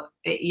to,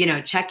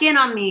 check in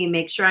on me,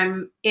 make sure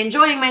I'm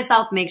enjoying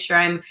myself, make sure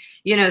I'm,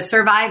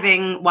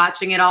 surviving,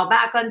 watching it all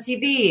back on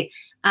TV.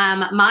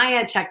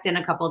 Maya checked in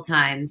a couple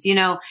times,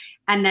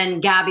 and then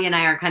Gabby and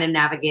I are kind of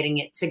navigating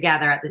it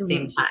together at the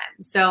same time.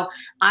 So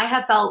I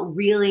have felt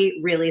really,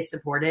 really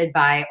supported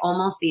by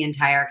almost the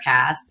entire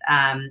cast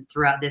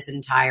throughout this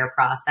entire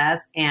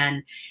process.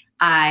 And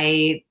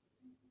I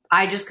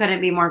just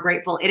couldn't be more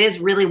grateful. It is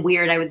really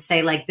weird. I would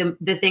say like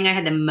the thing I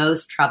had the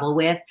most trouble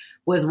with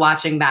was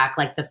watching back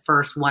like the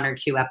first 1 or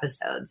 2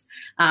 episodes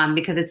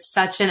because it's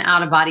such an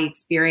out of body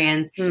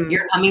experience.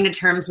 You're coming to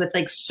terms with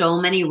like so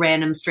many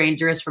random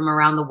strangers from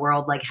around the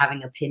world, like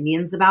having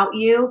opinions about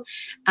you.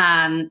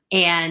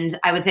 And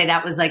I would say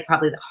that was like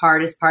probably the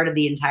hardest part of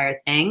the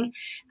entire thing.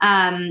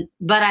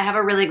 But I have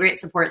a really great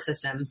support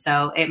system,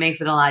 so it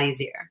makes it a lot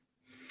easier.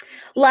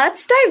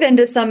 Let's dive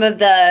into some of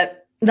the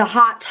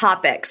hot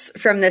topics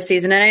from this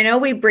season. And I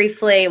know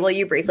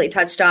you briefly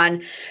touched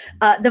on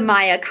the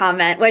Maya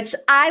comment, which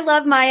I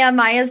love Maya.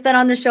 Maya's been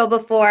on the show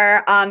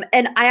before.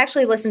 And I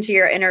actually listened to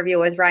your interview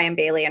with Ryan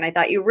Bailey, and I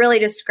thought you really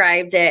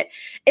described it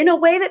in a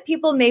way that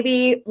people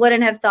maybe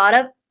wouldn't have thought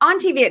of. On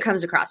TV, it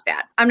comes across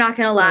bad. I'm not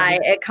going to lie.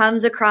 It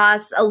comes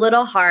across a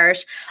little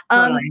harsh.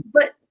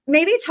 But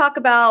maybe talk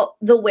about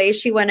the way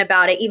she went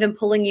about it, even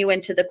pulling you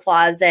into the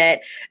closet,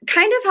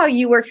 kind of how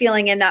you were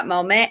feeling in that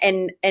moment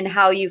and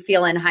how you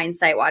feel in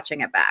hindsight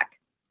watching it back.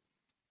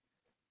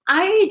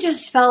 I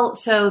just felt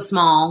so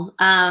small.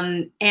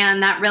 And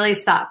that really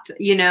sucked.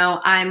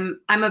 I'm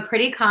a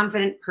pretty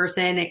confident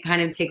person. It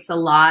kind of takes a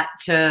lot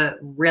to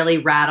really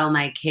rattle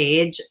my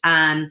cage.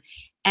 And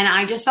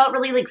I just felt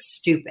really like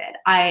stupid.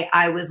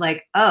 I was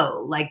like,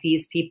 oh, like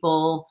these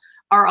people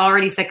are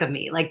already sick of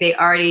me. Like they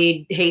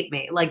already hate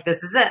me. Like,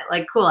 this is it.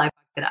 Like, cool. I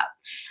fucked it up.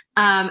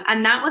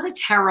 And that was a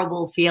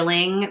terrible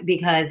feeling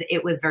because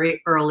it was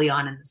very early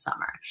on in the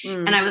summer.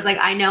 And I was like,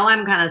 I know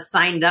I'm kind of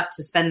signed up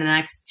to spend the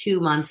next 2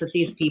 months with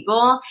these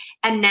people.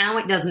 And now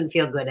it doesn't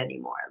feel good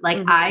anymore. Like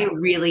I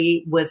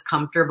really was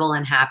comfortable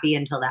and happy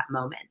until that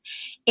moment.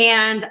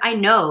 And I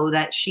know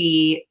that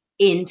she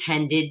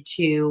intended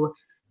to,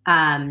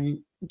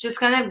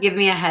 just kind of give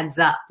me a heads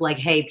up, like,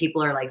 hey,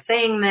 people are like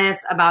saying this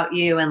about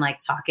you and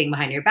like talking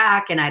behind your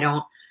back. And I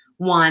don't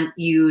want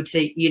you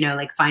to,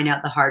 like find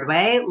out the hard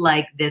way.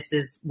 Like, this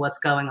is what's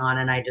going on.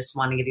 And I just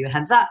want to give you a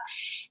heads up.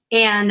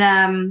 And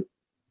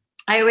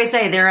I always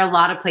say there are a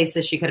lot of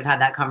places she could have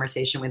had that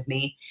conversation with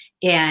me.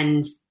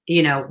 And,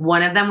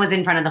 one of them was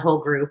in front of the whole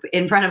group,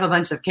 in front of a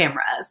bunch of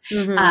cameras.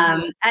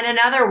 And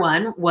another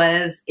one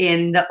was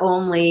in the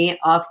only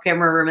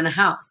off-camera room in the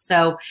house.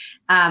 So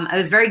I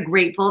was very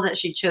grateful that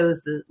she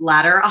chose the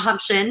latter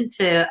option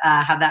to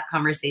have that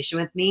conversation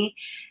with me.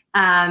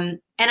 And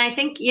I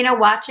think,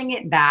 watching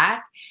it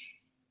back,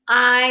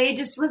 I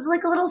just was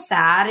like a little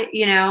sad,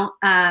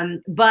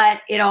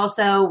 but it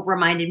also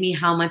reminded me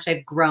how much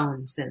I've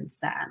grown since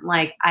then.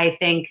 Like, I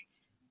think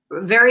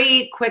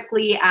very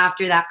quickly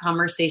after that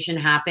conversation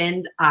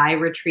happened, I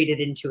retreated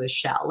into a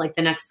shell. Like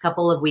the next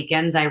couple of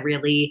weekends, I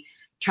really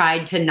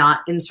tried to not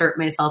insert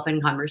myself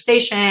in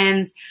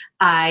conversations.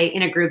 I,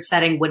 in a group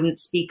setting, wouldn't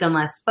speak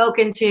unless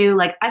spoken to.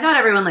 Like, I thought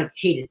everyone like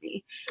hated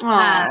me.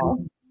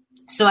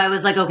 So I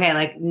was like, okay,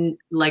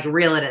 like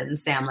reel it in,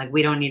 Sam. Like,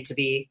 we don't need to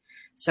be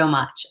so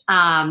much.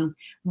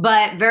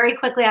 But very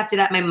quickly after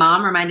that, my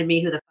mom reminded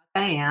me who the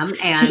fuck I am.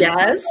 And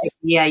yes, like,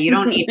 yeah, you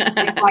don't need, like,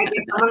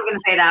 if someone's going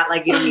to say that,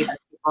 like, you don't need that.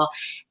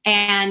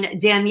 And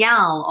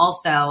Danielle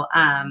also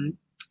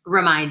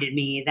reminded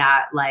me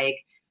that like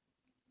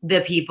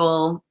the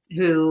people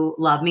who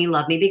love me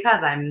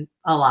because I'm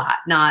a lot,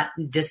 not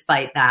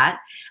despite that.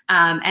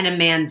 And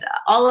Amanda,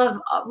 a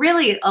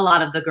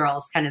lot of the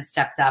girls kind of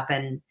stepped up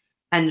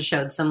and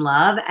showed some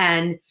love.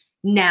 And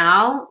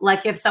now,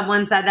 like, if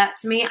someone said that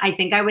to me, I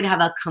think I would have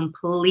a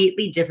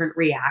completely different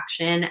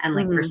reaction and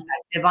like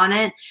perspective on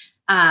it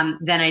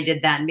than I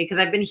did then, because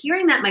I've been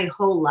hearing that my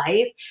whole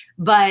life.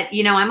 But,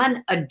 I'm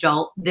an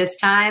adult this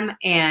time,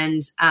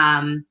 and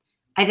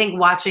I think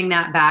watching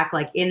that back,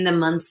 like in the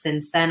months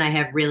since then, I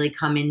have really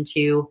come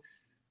into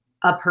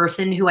a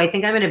person who I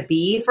think I'm going to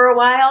be for a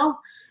while.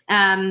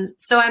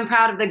 So I'm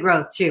proud of the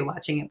growth too,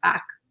 watching it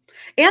back.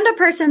 And a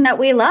person that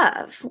we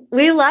love.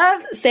 We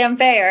love Sam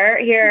Feher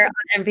here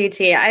on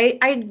MPT.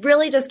 I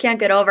really just can't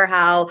get over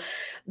how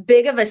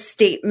big of a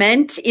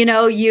statement,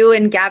 you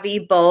and Gabby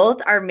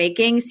both are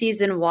making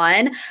season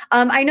 1.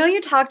 I know you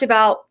talked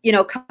about,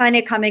 kind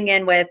of coming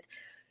in with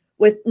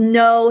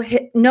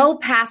no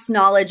past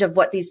knowledge of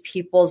what these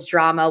people's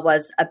drama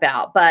was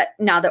about. But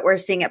now that we're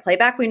seeing it play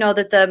back, we know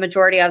that the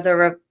majority of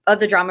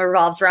the drama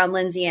revolves around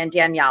Lindsay and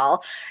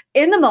Danielle.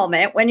 In the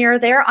moment, when you're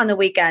there on the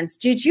weekends,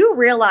 did you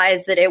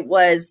realize that it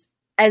was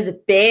as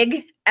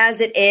big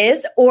as it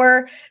is?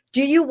 Or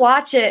do you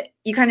watch it,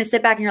 you kind of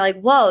sit back and you're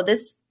like, whoa,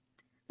 this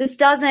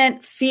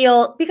doesn't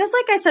feel, because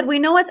like I said, we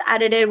know it's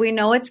edited, we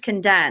know it's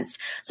condensed.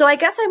 So I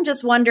guess I'm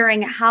just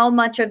wondering how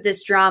much of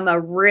this drama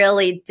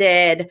really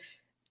did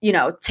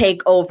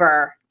take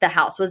over the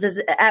house? Was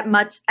as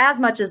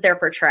much as they're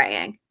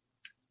portraying?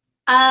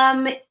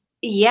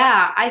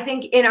 Yeah, I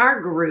think in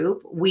our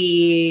group,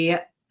 we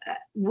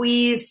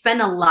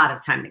spend a lot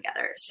of time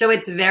together. So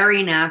it's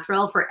very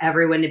natural for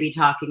everyone to be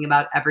talking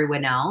about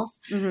everyone else.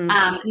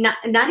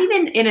 Mm-hmm. Not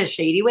even in a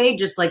shady way,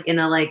 just like in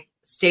a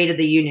State of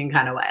the Union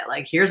kind of way.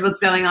 Like, here's what's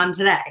going on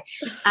today.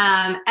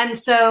 And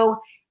so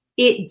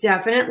it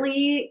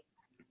definitely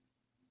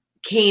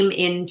came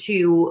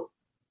into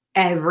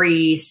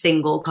every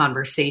single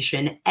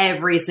conversation,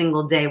 every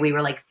single day we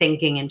were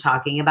thinking and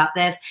talking about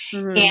this.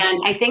 Mm-hmm.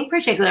 And I think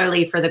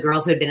particularly for the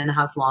girls who had been in the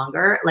house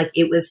longer,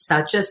 it was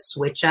such a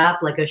switch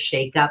up, a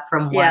shake up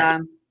from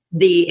what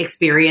the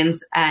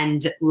experience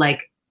and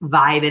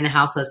vibe in the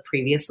house was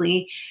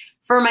previously.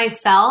 For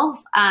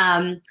myself,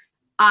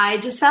 I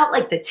just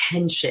felt the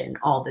tension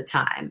all the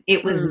time.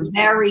 It was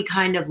very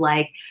kind of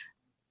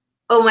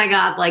oh my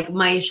God,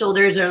 my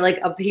shoulders are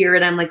up here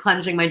and I'm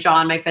clenching my jaw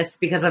and my fists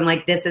because I'm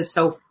this is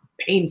so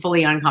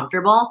painfully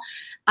uncomfortable.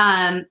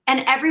 And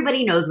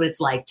everybody knows what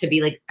it's like to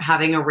be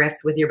having a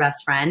rift with your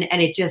best friend,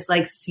 and it just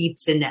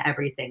seeps into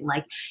everything.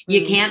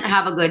 You can't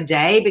have a good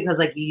day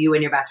because you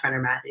and your best friend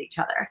are mad at each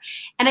other.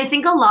 And I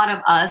think a lot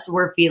of us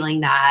were feeling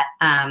that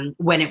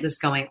when it was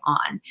going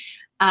on.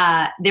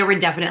 There were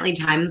definitely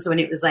times when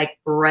it was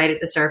right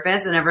at the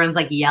surface and everyone's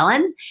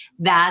yelling.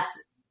 That's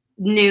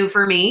new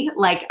for me.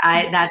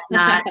 That's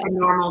not a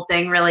normal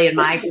thing really in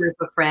my group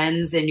of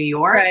friends in New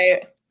York.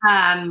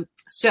 Right.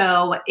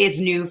 So it's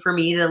new for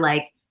me,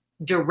 the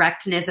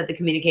directness of the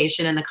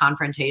communication and the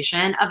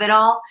confrontation of it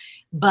all.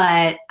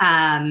 But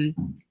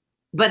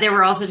there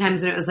were also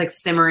times when it was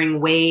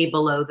simmering way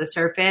below the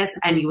surface,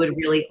 and you would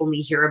really only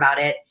hear about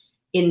it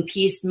in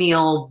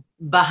piecemeal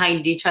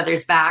behind each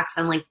other's backs.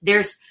 And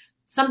there's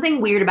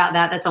something weird about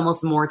that that's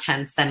almost more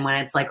tense than when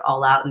it's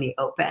all out in the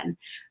open.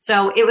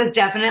 So it was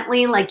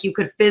definitely you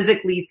could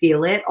physically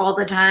feel it all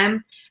the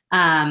time.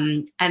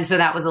 And so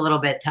that was a little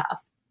bit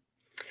tough.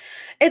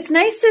 It's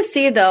nice to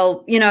see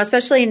though,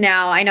 especially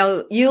now, I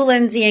know you,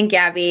 Lindsay, and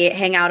Gabby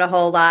hang out a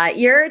whole lot.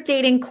 You're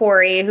dating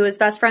Corey, who is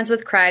best friends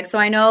with Craig. So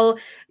I know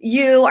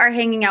you are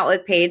hanging out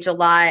with Paige a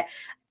lot.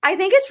 I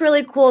think it's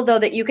really cool, though,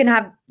 that you can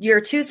have your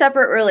two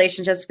separate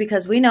relationships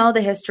because we know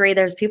the history.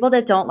 There's people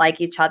that don't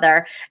like each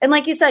other. And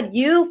like you said,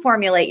 you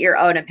formulate your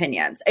own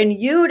opinions and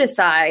you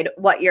decide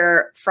what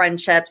your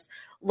friendships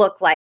look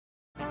like.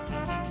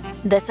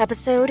 This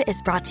episode is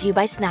brought to you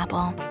by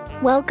Snapple.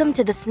 Welcome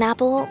to the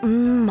Snapple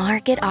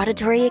Market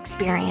Auditory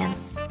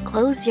Experience.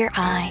 Close your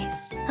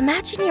eyes.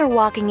 Imagine you're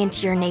walking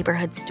into your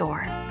neighborhood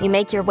store. You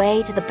make your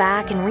way to the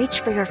back and reach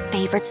for your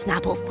favorite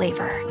Snapple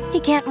flavor.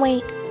 You can't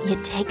wait. You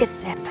take a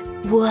sip.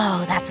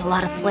 Whoa, that's a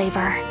lot of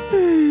flavor.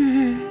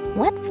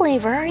 What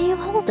flavor are you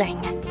holding?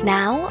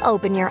 Now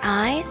open your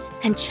eyes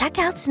and check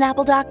out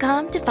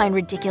Snapple.com to find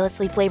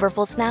ridiculously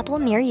flavorful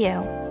Snapple near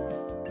you.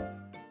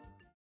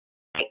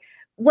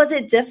 Was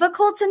it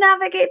difficult to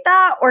navigate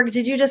that, or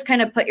did you just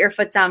kind of put your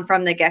foot down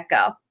from the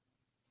get-go?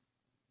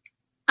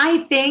 I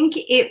think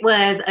it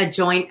was a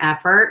joint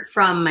effort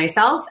from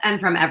myself and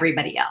from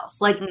everybody else.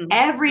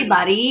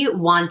 Everybody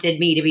wanted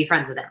me to be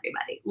friends with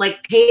everybody.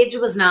 Paige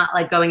was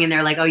not going in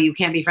there oh, you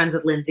can't be friends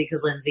with Lindsay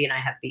because Lindsay and I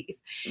have beef.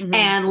 Mm-hmm.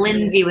 And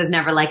Lindsay was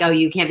never oh,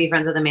 you can't be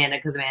friends with Amanda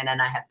because Amanda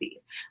and I have beef.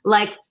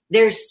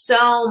 There's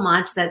so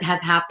much that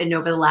has happened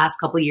over the last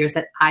couple of years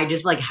that I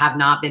just have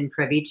not been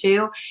privy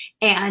to.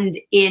 And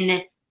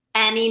in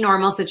any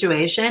normal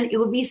situation, it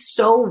would be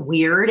so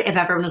weird if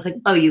everyone was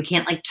oh, you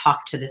can't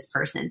talk to this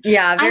person.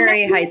 Yeah,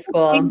 very high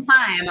school. At the same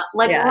time,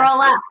 we're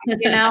all out,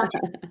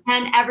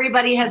 And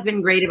everybody has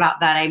been great about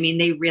that. I mean,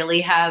 they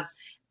really have.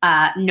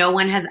 No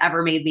one has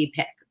ever made me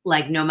pick.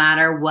 No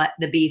matter what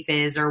the beef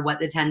is or what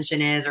the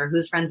tension is or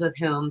who's friends with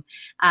whom,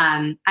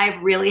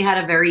 I've really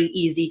had a very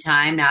easy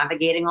time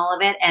navigating all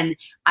of it. And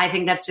I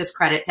think that's just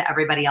credit to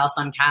everybody else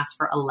on cast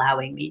for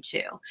allowing me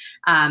to.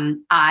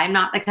 I'm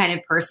not the kind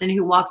of person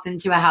who walks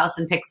into a house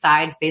and picks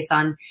sides based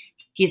on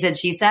he said,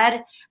 she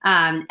said.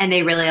 And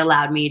they really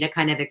allowed me to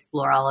kind of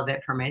explore all of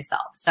it for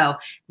myself. So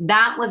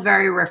that was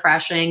very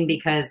refreshing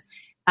because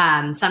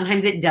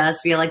Sometimes it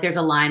does feel like there's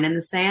a line in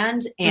the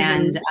sand,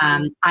 and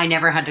I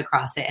never had to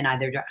cross it in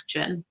either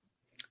direction.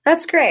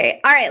 That's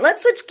great. All right,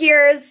 let's switch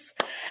gears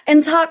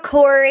and talk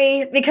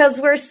Corey, because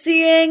we're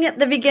seeing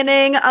the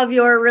beginning of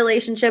your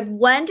relationship.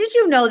 When did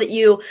you know that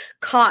you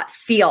caught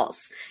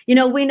feels? You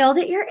know, we know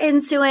that you're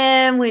into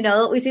him. We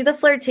know that we see the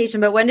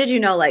flirtation, but when did you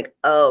know, like,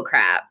 oh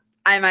crap,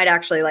 I might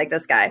actually like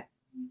this guy?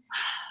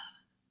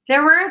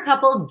 There were a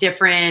couple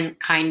different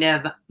kind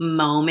of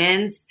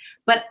moments,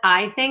 but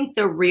I think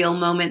the real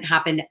moment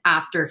happened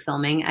after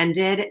filming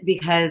ended,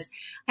 because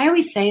I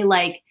always say,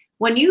 like,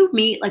 when you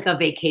meet like a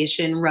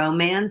vacation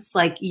romance,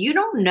 like you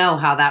don't know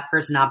how that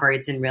person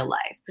operates in real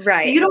life.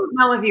 Right. So you don't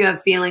know if you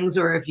have feelings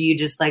or if you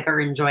just like are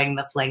enjoying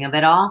the fling of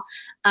it all.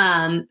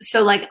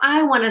 So like,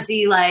 I want to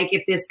see like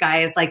if this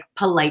guy is like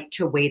polite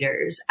to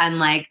waiters and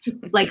like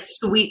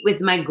sweet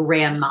with my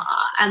grandma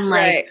and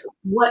like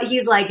what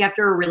he's like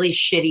after a really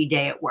shitty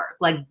day at work.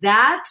 Like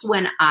that's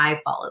when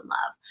I fall in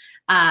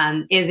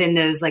love, is in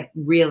those like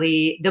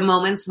really the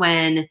moments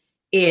when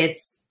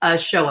it's a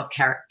show of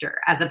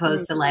character as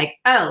opposed to like,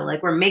 oh,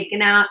 like we're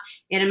making out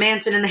in a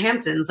mansion in the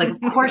Hamptons. Like,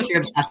 of course you're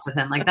obsessed with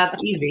him. Like that's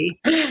easy.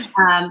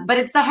 But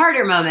it's the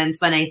harder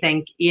moments when I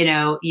think, you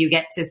know, you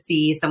get to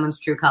see someone's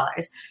true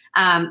colors.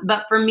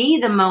 But for me,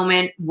 the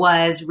moment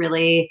was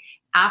really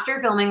after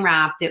filming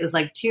wrapped. It was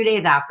like 2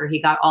 days after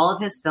he got all of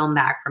his film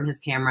back from his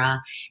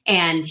camera.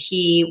 And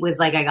he was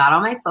like, I got all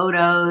my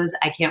photos.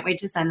 I can't wait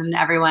to send them to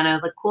everyone. I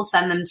was like, cool,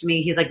 send them to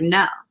me. He's like,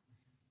 no.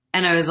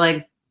 And I was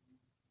like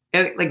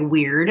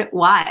weird.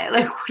 Why?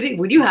 Like,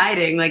 what are you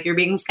hiding? Like, you're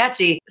being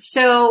sketchy.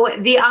 So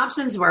the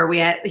options were,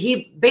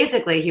 he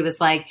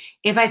was like,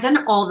 if I send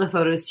all the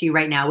photos to you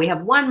right now, we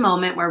have one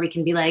moment where we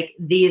can be like,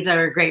 these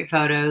are great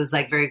photos,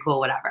 like very cool,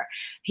 whatever.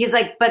 He's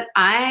like, but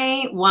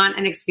I want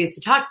an excuse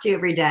to talk to you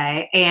every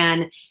day.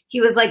 And he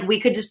was like, we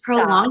could just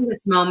prolong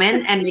this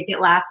moment and make it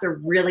last a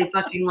really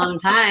fucking long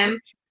time.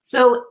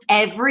 So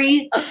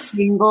every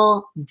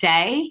single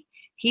day,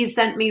 he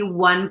sent me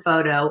one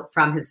photo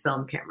from his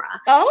film camera.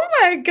 Oh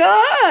my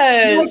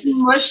gosh. Like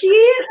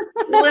mushy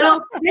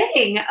little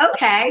thing.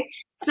 Okay.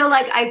 So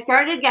like I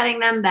started getting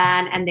them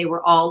then, and they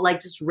were all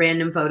like just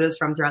random photos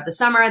from throughout the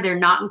summer. They're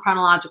not in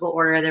chronological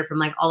order. They're from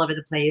like all over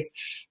the place.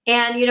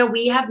 And, you know,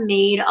 we have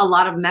made a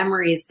lot of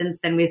memories since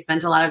then. We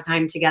spent a lot of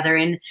time together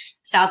in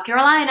South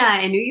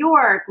Carolina, in New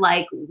York.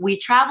 Like we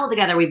traveled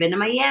together. We've been to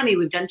Miami.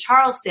 We've done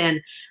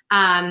Charleston.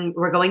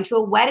 We're going to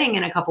a wedding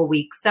in a couple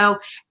weeks. So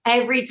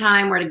every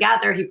time we're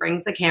together, he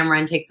brings the camera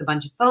and takes a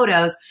bunch of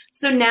photos.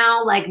 So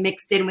now like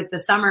mixed in with the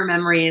summer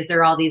memories, there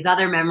are all these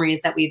other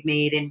memories that we've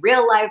made in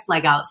real life,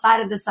 like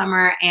outside of the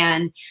summer.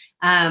 And,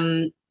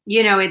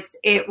 you know,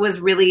 it was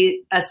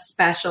really a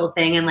special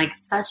thing and like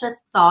such a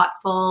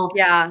thoughtful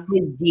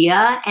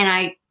idea.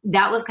 And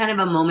that was kind of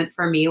a moment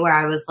for me where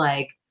I was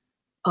like,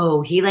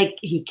 oh,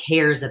 he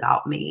cares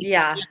about me.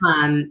 Yeah.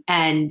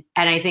 And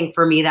I think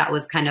for me, that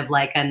was kind of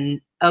like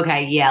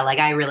okay, yeah, like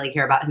I really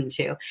care about him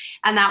too.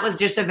 And that was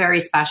just a very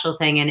special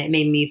thing. And it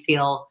made me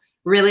feel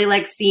really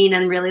like seen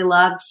and really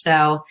loved.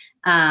 So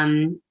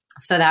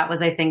that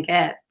was, I think,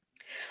 it.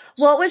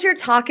 What was your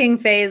talking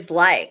phase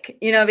like?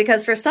 You know,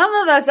 because for some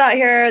of us out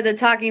here, the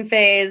talking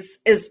phase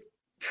is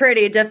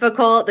pretty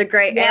difficult. The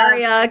gray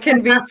area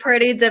can be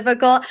pretty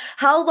difficult.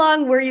 How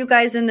long were you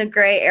guys in the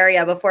gray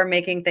area before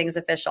making things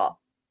official?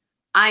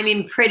 I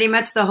mean, pretty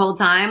much the whole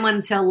time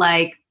until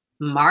like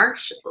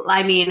March.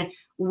 I mean,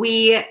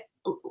 we've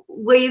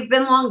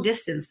been long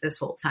distance this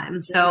whole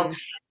time. So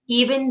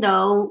even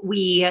though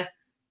we,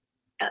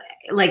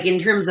 like in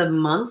terms of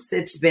months,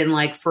 it's been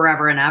like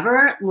forever and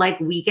ever, like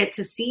we get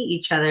to see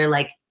each other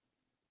like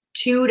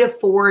 2 to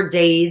 4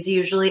 days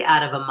usually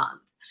out of a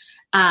month.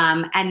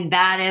 And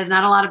that is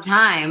not a lot of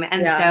time.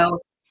 And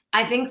so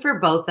I think for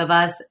both of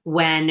us,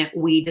 when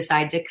we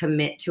decide to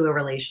commit to a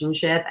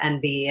relationship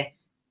and be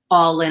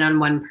all in on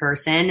one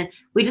person,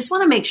 we just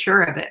want to make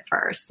sure of it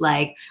first.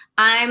 Like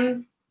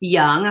I'm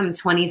young, I'm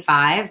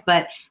 25,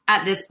 but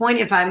at this point,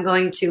 if I'm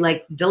going to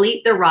like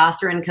delete the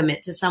roster and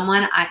commit to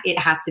someone, it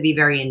has to be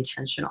very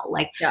intentional.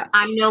 Like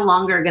I'm no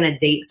longer going to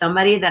date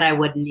somebody that I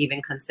wouldn't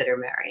even consider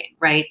marrying.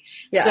 Right.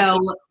 Yeah.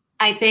 So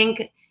I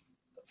think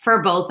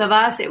for both of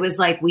us, it was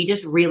like, we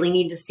just really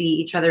need to see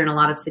each other in a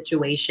lot of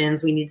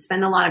situations. We need to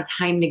spend a lot of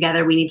time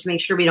together. We need to make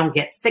sure we don't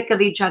get sick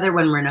of each other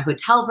when we're in a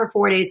hotel for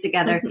 4 days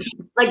together.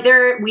 Like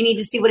we need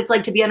to see what it's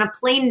like to be on a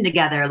plane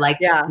together. Like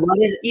what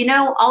is, you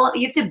know,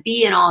 you have to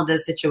be in all of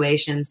those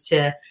situations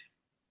to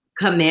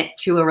commit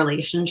to a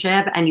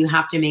relationship. And you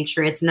have to make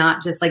sure it's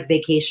not just like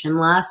vacation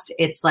lust.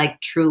 It's like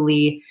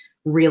truly,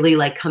 really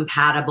like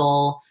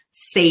compatible,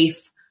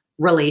 safe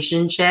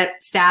relationship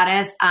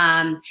status.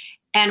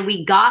 And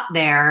we got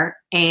there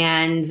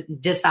and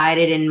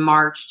decided in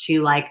March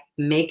to like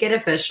make it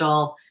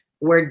official.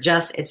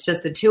 It's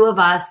just the two of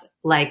us,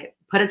 like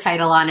put a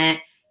title on it,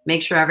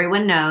 make sure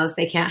everyone knows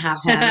they can't have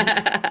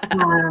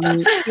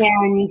him.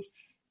 And,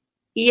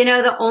 you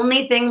know, the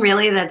only thing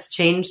really that's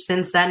changed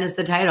since then is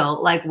the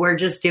title. Like we're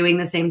just doing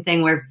the same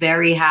thing. We're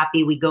very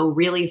happy. We go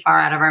really far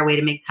out of our way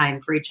to make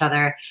time for each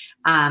other.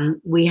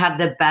 We have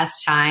the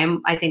best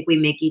time. I think we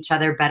make each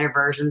other better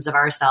versions of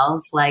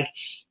ourselves. Like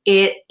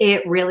it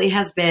really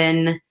has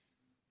been,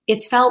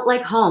 it's felt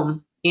like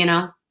home, you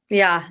know?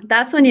 Yeah,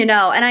 that's when you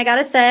know. And I got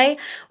to say,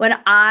 when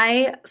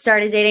I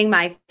started dating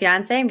my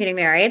fiance, I'm getting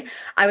married,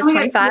 I was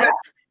 25. Yeah.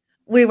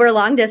 We were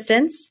long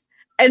distance.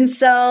 And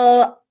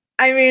so,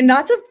 I mean,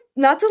 not to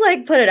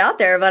like put it out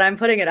there, but I'm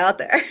putting it out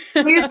there.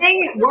 Well, you're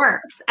saying it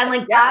works. And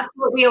like, that's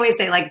what we always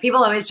say. Like,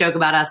 people always joke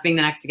about us being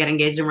the next to get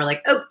engaged. And we're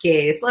like,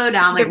 okay, slow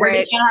down. Like, we're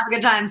just trying to have a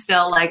good time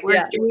still. Like,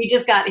 we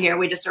just got here.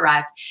 We just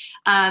arrived.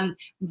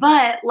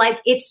 But like,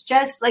 it's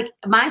just like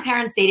my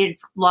parents dated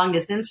long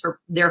distance for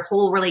their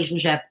whole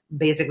relationship,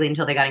 basically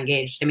until they got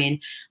engaged. I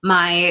mean,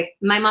 my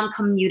mom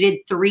commuted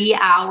 3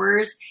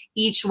 hours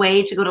each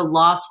way to go to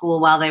law school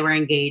while they were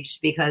engaged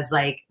because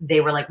like,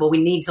 they were like, well, we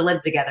need to live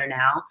together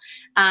now.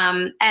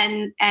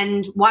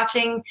 And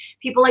watching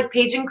people like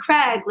Paige and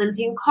Craig,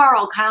 Lindsay and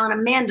Carl, Kyle and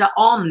Amanda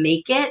all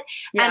make it.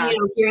 Yeah. And,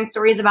 hearing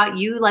stories about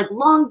you, like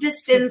long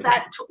distance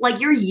like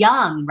you're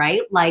young,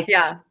 right? Like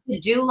to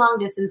do long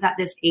distance at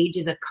this age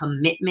is a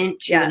commitment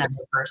to another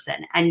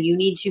person. And you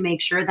need to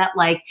make sure that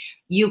like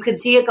you could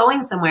see it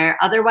going somewhere.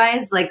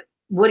 Otherwise, like,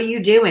 what are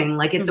you doing?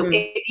 Like it's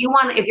okay.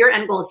 If your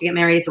end goal is to get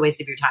married, it's a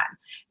waste of your time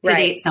to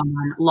date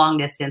someone long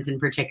distance in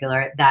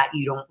particular that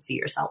you don't see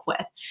yourself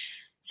with.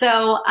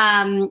 So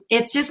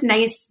it's just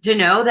nice to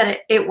know that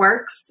it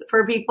works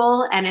for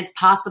people and it's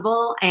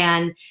possible.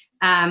 And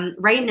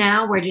right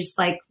now we're just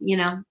like,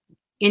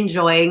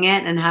 enjoying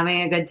it and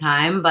having a good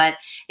time. But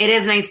it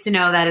is nice to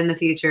know that in the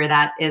future,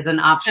 that is an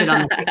option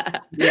on the table.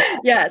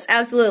 Yes,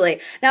 absolutely.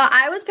 Now,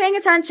 I was paying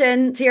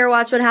attention to your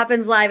Watch What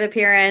Happens Live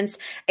appearance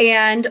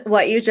and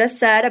what you just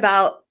said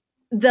about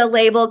the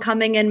label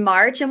coming in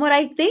March. And what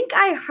I think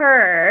I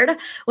heard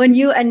when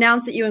you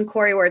announced that you and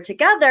Corey were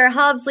together,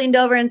 Hobbs leaned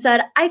over and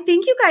said, I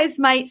think you guys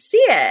might see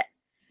it.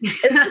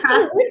 It's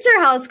a Winter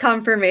House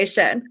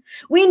confirmation.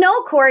 We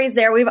know Corey's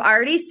there. We've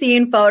already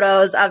seen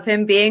photos of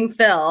him being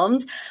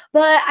filmed.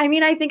 But I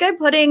mean, I think I'm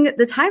putting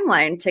the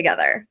timeline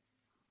together.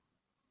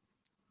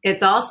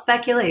 It's all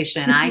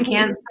speculation. I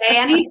can't say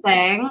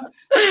anything.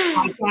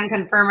 I can't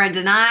confirm or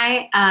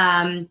deny.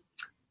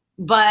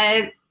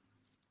 But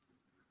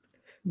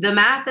the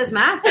math is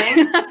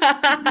mathing.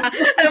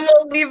 And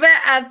we'll leave it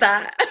at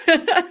that.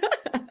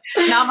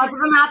 Not much of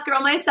a math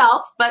girl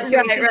myself, but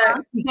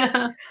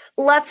right.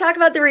 Let's talk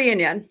about the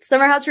reunion.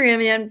 Summer House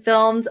reunion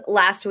filmed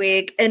last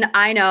week. And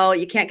I know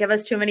you can't give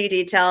us too many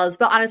details,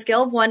 but on a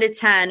scale of 1 to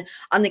 10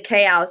 on the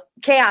chaos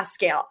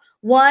scale,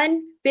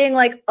 1 being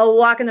like a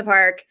walk in the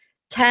park,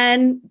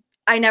 10,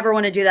 I never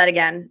want to do that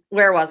again.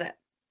 Where was it?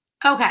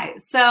 Okay.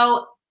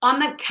 So on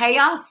the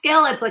chaos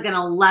scale, it's like an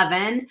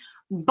 11.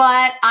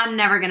 But I'm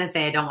never going to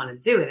say I don't want to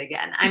do it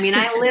again. I mean,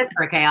 I live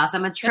for chaos.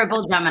 I'm a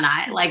triple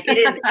Gemini. Like it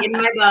is in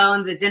my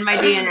bones. It's in my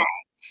DNA.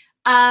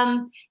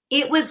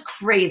 It was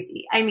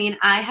crazy. I mean,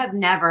 I have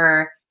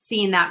never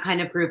seen that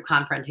kind of group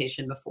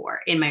confrontation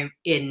before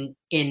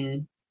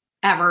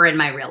ever in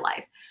my real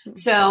life.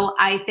 So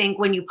I think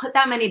when you put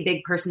that many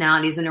big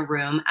personalities in a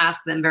room, ask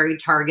them very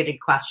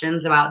targeted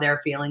questions about their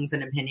feelings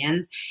and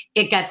opinions,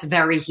 it gets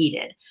very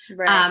heated.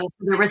 Right. So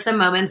there were some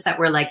moments that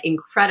were like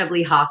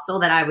incredibly hostile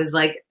that I was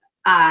like,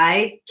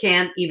 I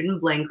can't even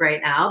blink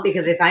right now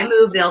because if I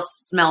move, they'll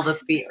smell the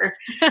fear.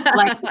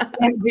 Like, I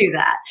can't do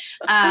that.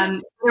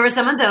 There were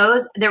some of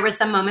those. There were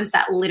some moments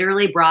that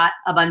literally brought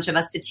a bunch of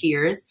us to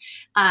tears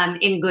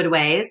in good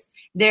ways.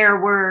 There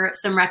were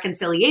some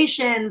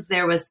reconciliations.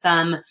 There was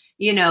some,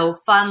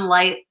 fun,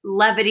 light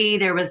levity.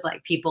 There was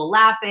like people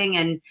laughing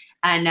and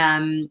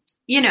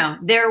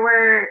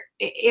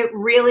it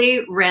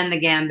really ran the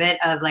gambit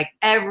of like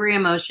every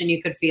emotion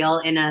you could feel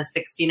in a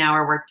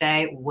 16-hour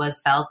workday was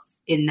felt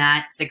in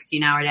that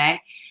 16-hour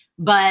day.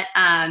 But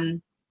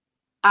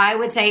I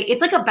would say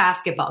it's like a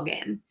basketball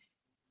game.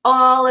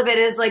 All of it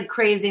is like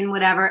crazy and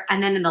whatever.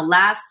 And then in the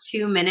last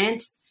 2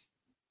 minutes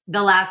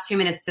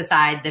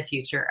decide the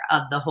future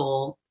of the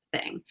whole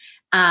thing.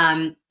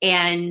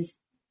 And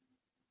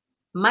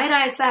might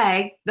I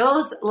say,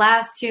 those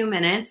last 2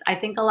 minutes, I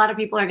think a lot of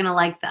people are going to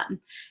like them.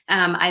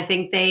 I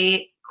think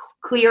they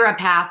clear a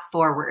path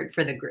forward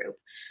for the group.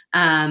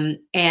 And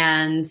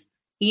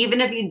even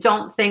if you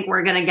don't think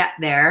we're going to get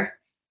there,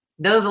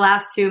 those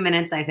last 2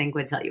 minutes, I think,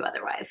 would tell you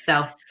otherwise.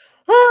 So,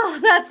 oh,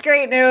 that's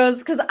great news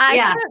because I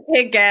can't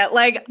take it.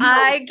 Like, no,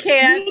 I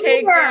can't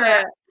take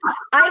it.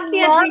 I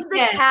love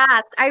the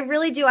cast. I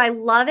really do. I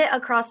love it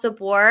across the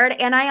board.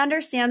 And I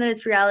understand that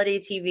it's reality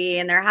TV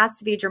and there has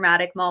to be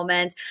dramatic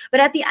moments. But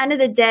at the end of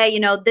the day,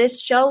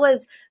 this show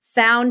was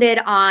founded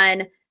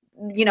on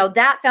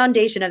that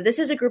foundation of this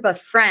is a group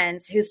of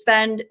friends who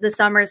spend the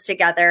summers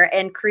together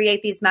and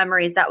create these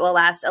memories that will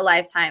last a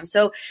lifetime.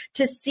 So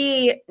to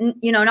see,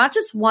 not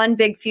just one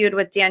big feud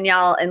with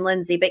Danielle and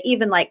Lindsay, but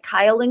even like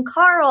Kyle and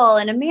Carl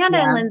and Amanda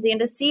and Lindsay, and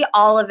to see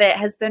all of it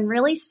has been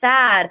really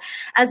sad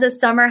as a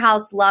Summer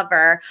House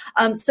lover.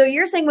 So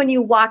you're saying when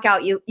you walk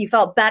out, you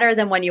felt better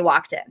than when you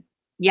walked in?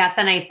 Yes.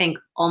 And I think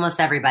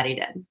almost everybody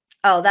did.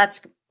 Oh,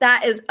 that's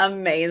That is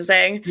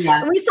amazing.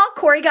 Yeah. And we saw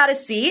Corey got a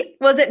seat.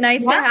 Was it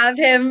nice to have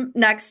him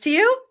next to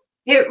you?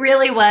 It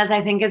really was.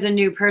 I think as a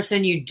new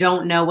person, you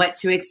don't know what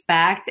to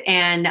expect.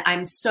 And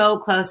I'm so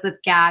close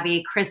with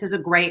Gabby. Chris is a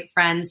great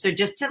friend. So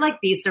just to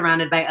like be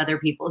surrounded by other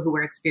people who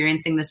were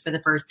experiencing this for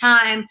the first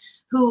time,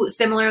 who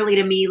similarly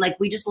to me, like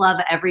we just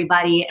love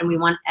everybody and we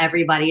want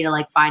everybody to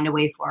like find a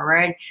way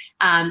forward.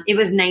 It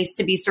was nice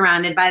to be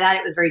surrounded by that.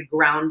 It was very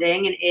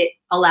grounding and it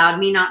allowed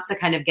me not to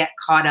kind of get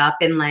caught up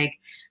in like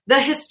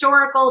the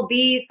historical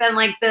beef and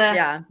like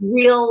the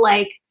real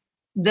like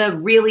the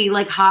really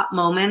like hot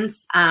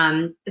moments.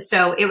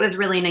 So it was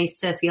really nice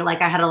to feel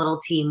like I had a little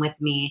team with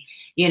me,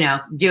 you know,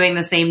 doing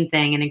the same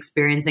thing and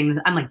experiencing.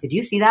 I'm like, did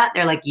you see that?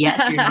 They're like, yes,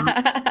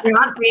 you're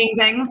not seeing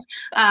things.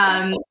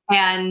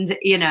 And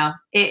you know,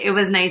 it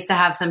was nice to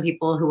have some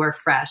people who were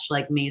fresh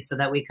like me so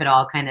that we could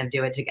all kind of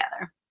do it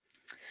together.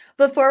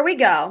 Before we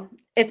go,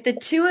 if the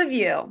two of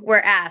you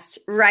were asked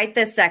right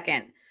this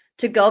second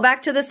to go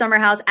back to the summer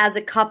house as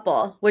a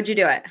couple, would you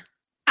do it?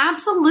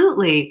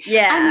 Absolutely.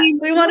 Yeah. I mean,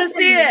 we want to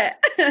see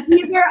it.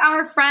 These are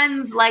our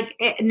friends. Like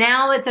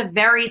now it's a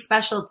very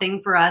special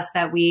thing for us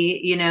that we,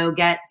 you know,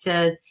 get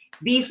to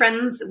be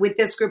friends with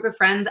this group of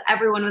friends.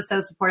 Everyone was so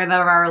supportive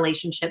of our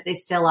relationship. They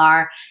still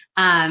are.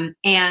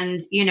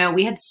 And, you know,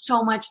 we had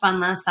so much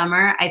fun last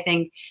summer. I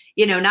think,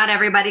 you know, not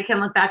everybody can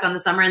look back on the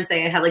summer and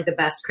say I had like the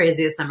best,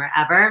 craziest summer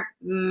ever.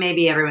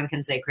 Maybe everyone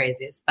can say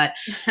craziest, but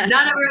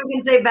not everyone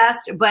can say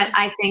best. But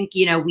I think,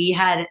 you know, we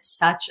had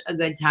such a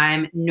good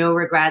time. No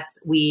regrets.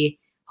 We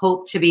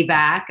hope to be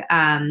back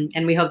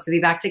and we hope to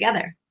be back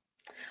together.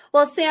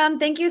 Well, Sam,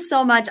 thank you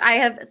so much. I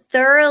have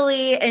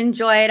thoroughly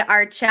enjoyed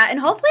our chat and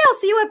hopefully I'll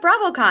see you at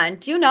BravoCon.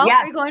 Do you know? Yeah.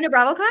 Are you going to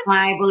BravoCon?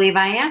 I believe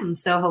I am.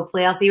 So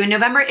hopefully I'll see you in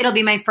November. It'll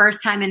be my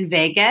first time in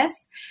Vegas.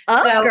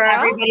 Oh, so girl.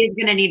 Everybody's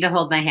going to need to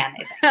hold my hand,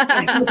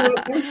 I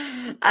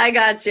think. I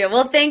got you.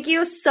 Well, thank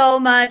you so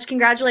much.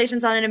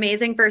 Congratulations on an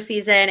amazing first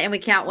season. And we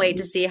can't wait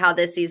to see how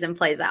this season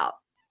plays out.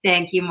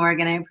 Thank you,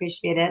 Morgan. I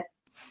appreciate it.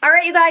 All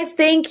right, you guys,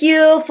 thank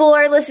you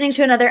for listening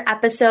to another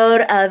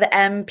episode of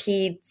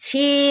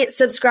MPT.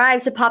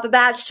 Subscribe to Papa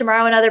Batch.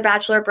 Tomorrow, another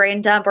Bachelor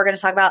Brain Dump. We're going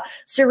to talk about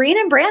Serene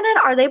and Brandon.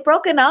 Are they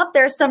broken up?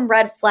 There's some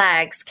red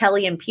flags.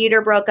 Kelly and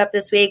Peter broke up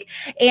this week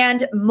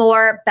and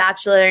more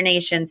Bachelor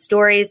Nation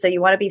stories. So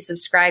you want to be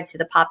subscribed to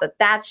the Papa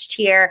Batch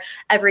tier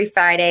every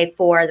Friday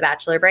for the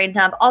Bachelor Brain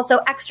Dump. Also,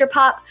 Extra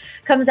Pop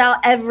comes out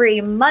every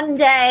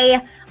Monday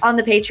on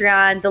the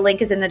Patreon. The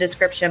link is in the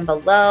description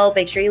below.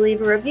 Make sure you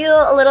leave a review,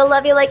 a little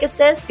love you like a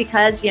sis,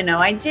 because you know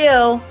I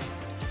do.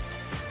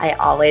 I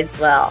always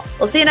will.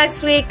 We'll see you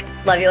next week.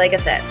 Love you like a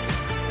sis.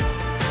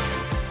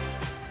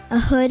 A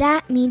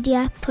Huda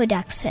Media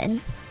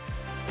Production.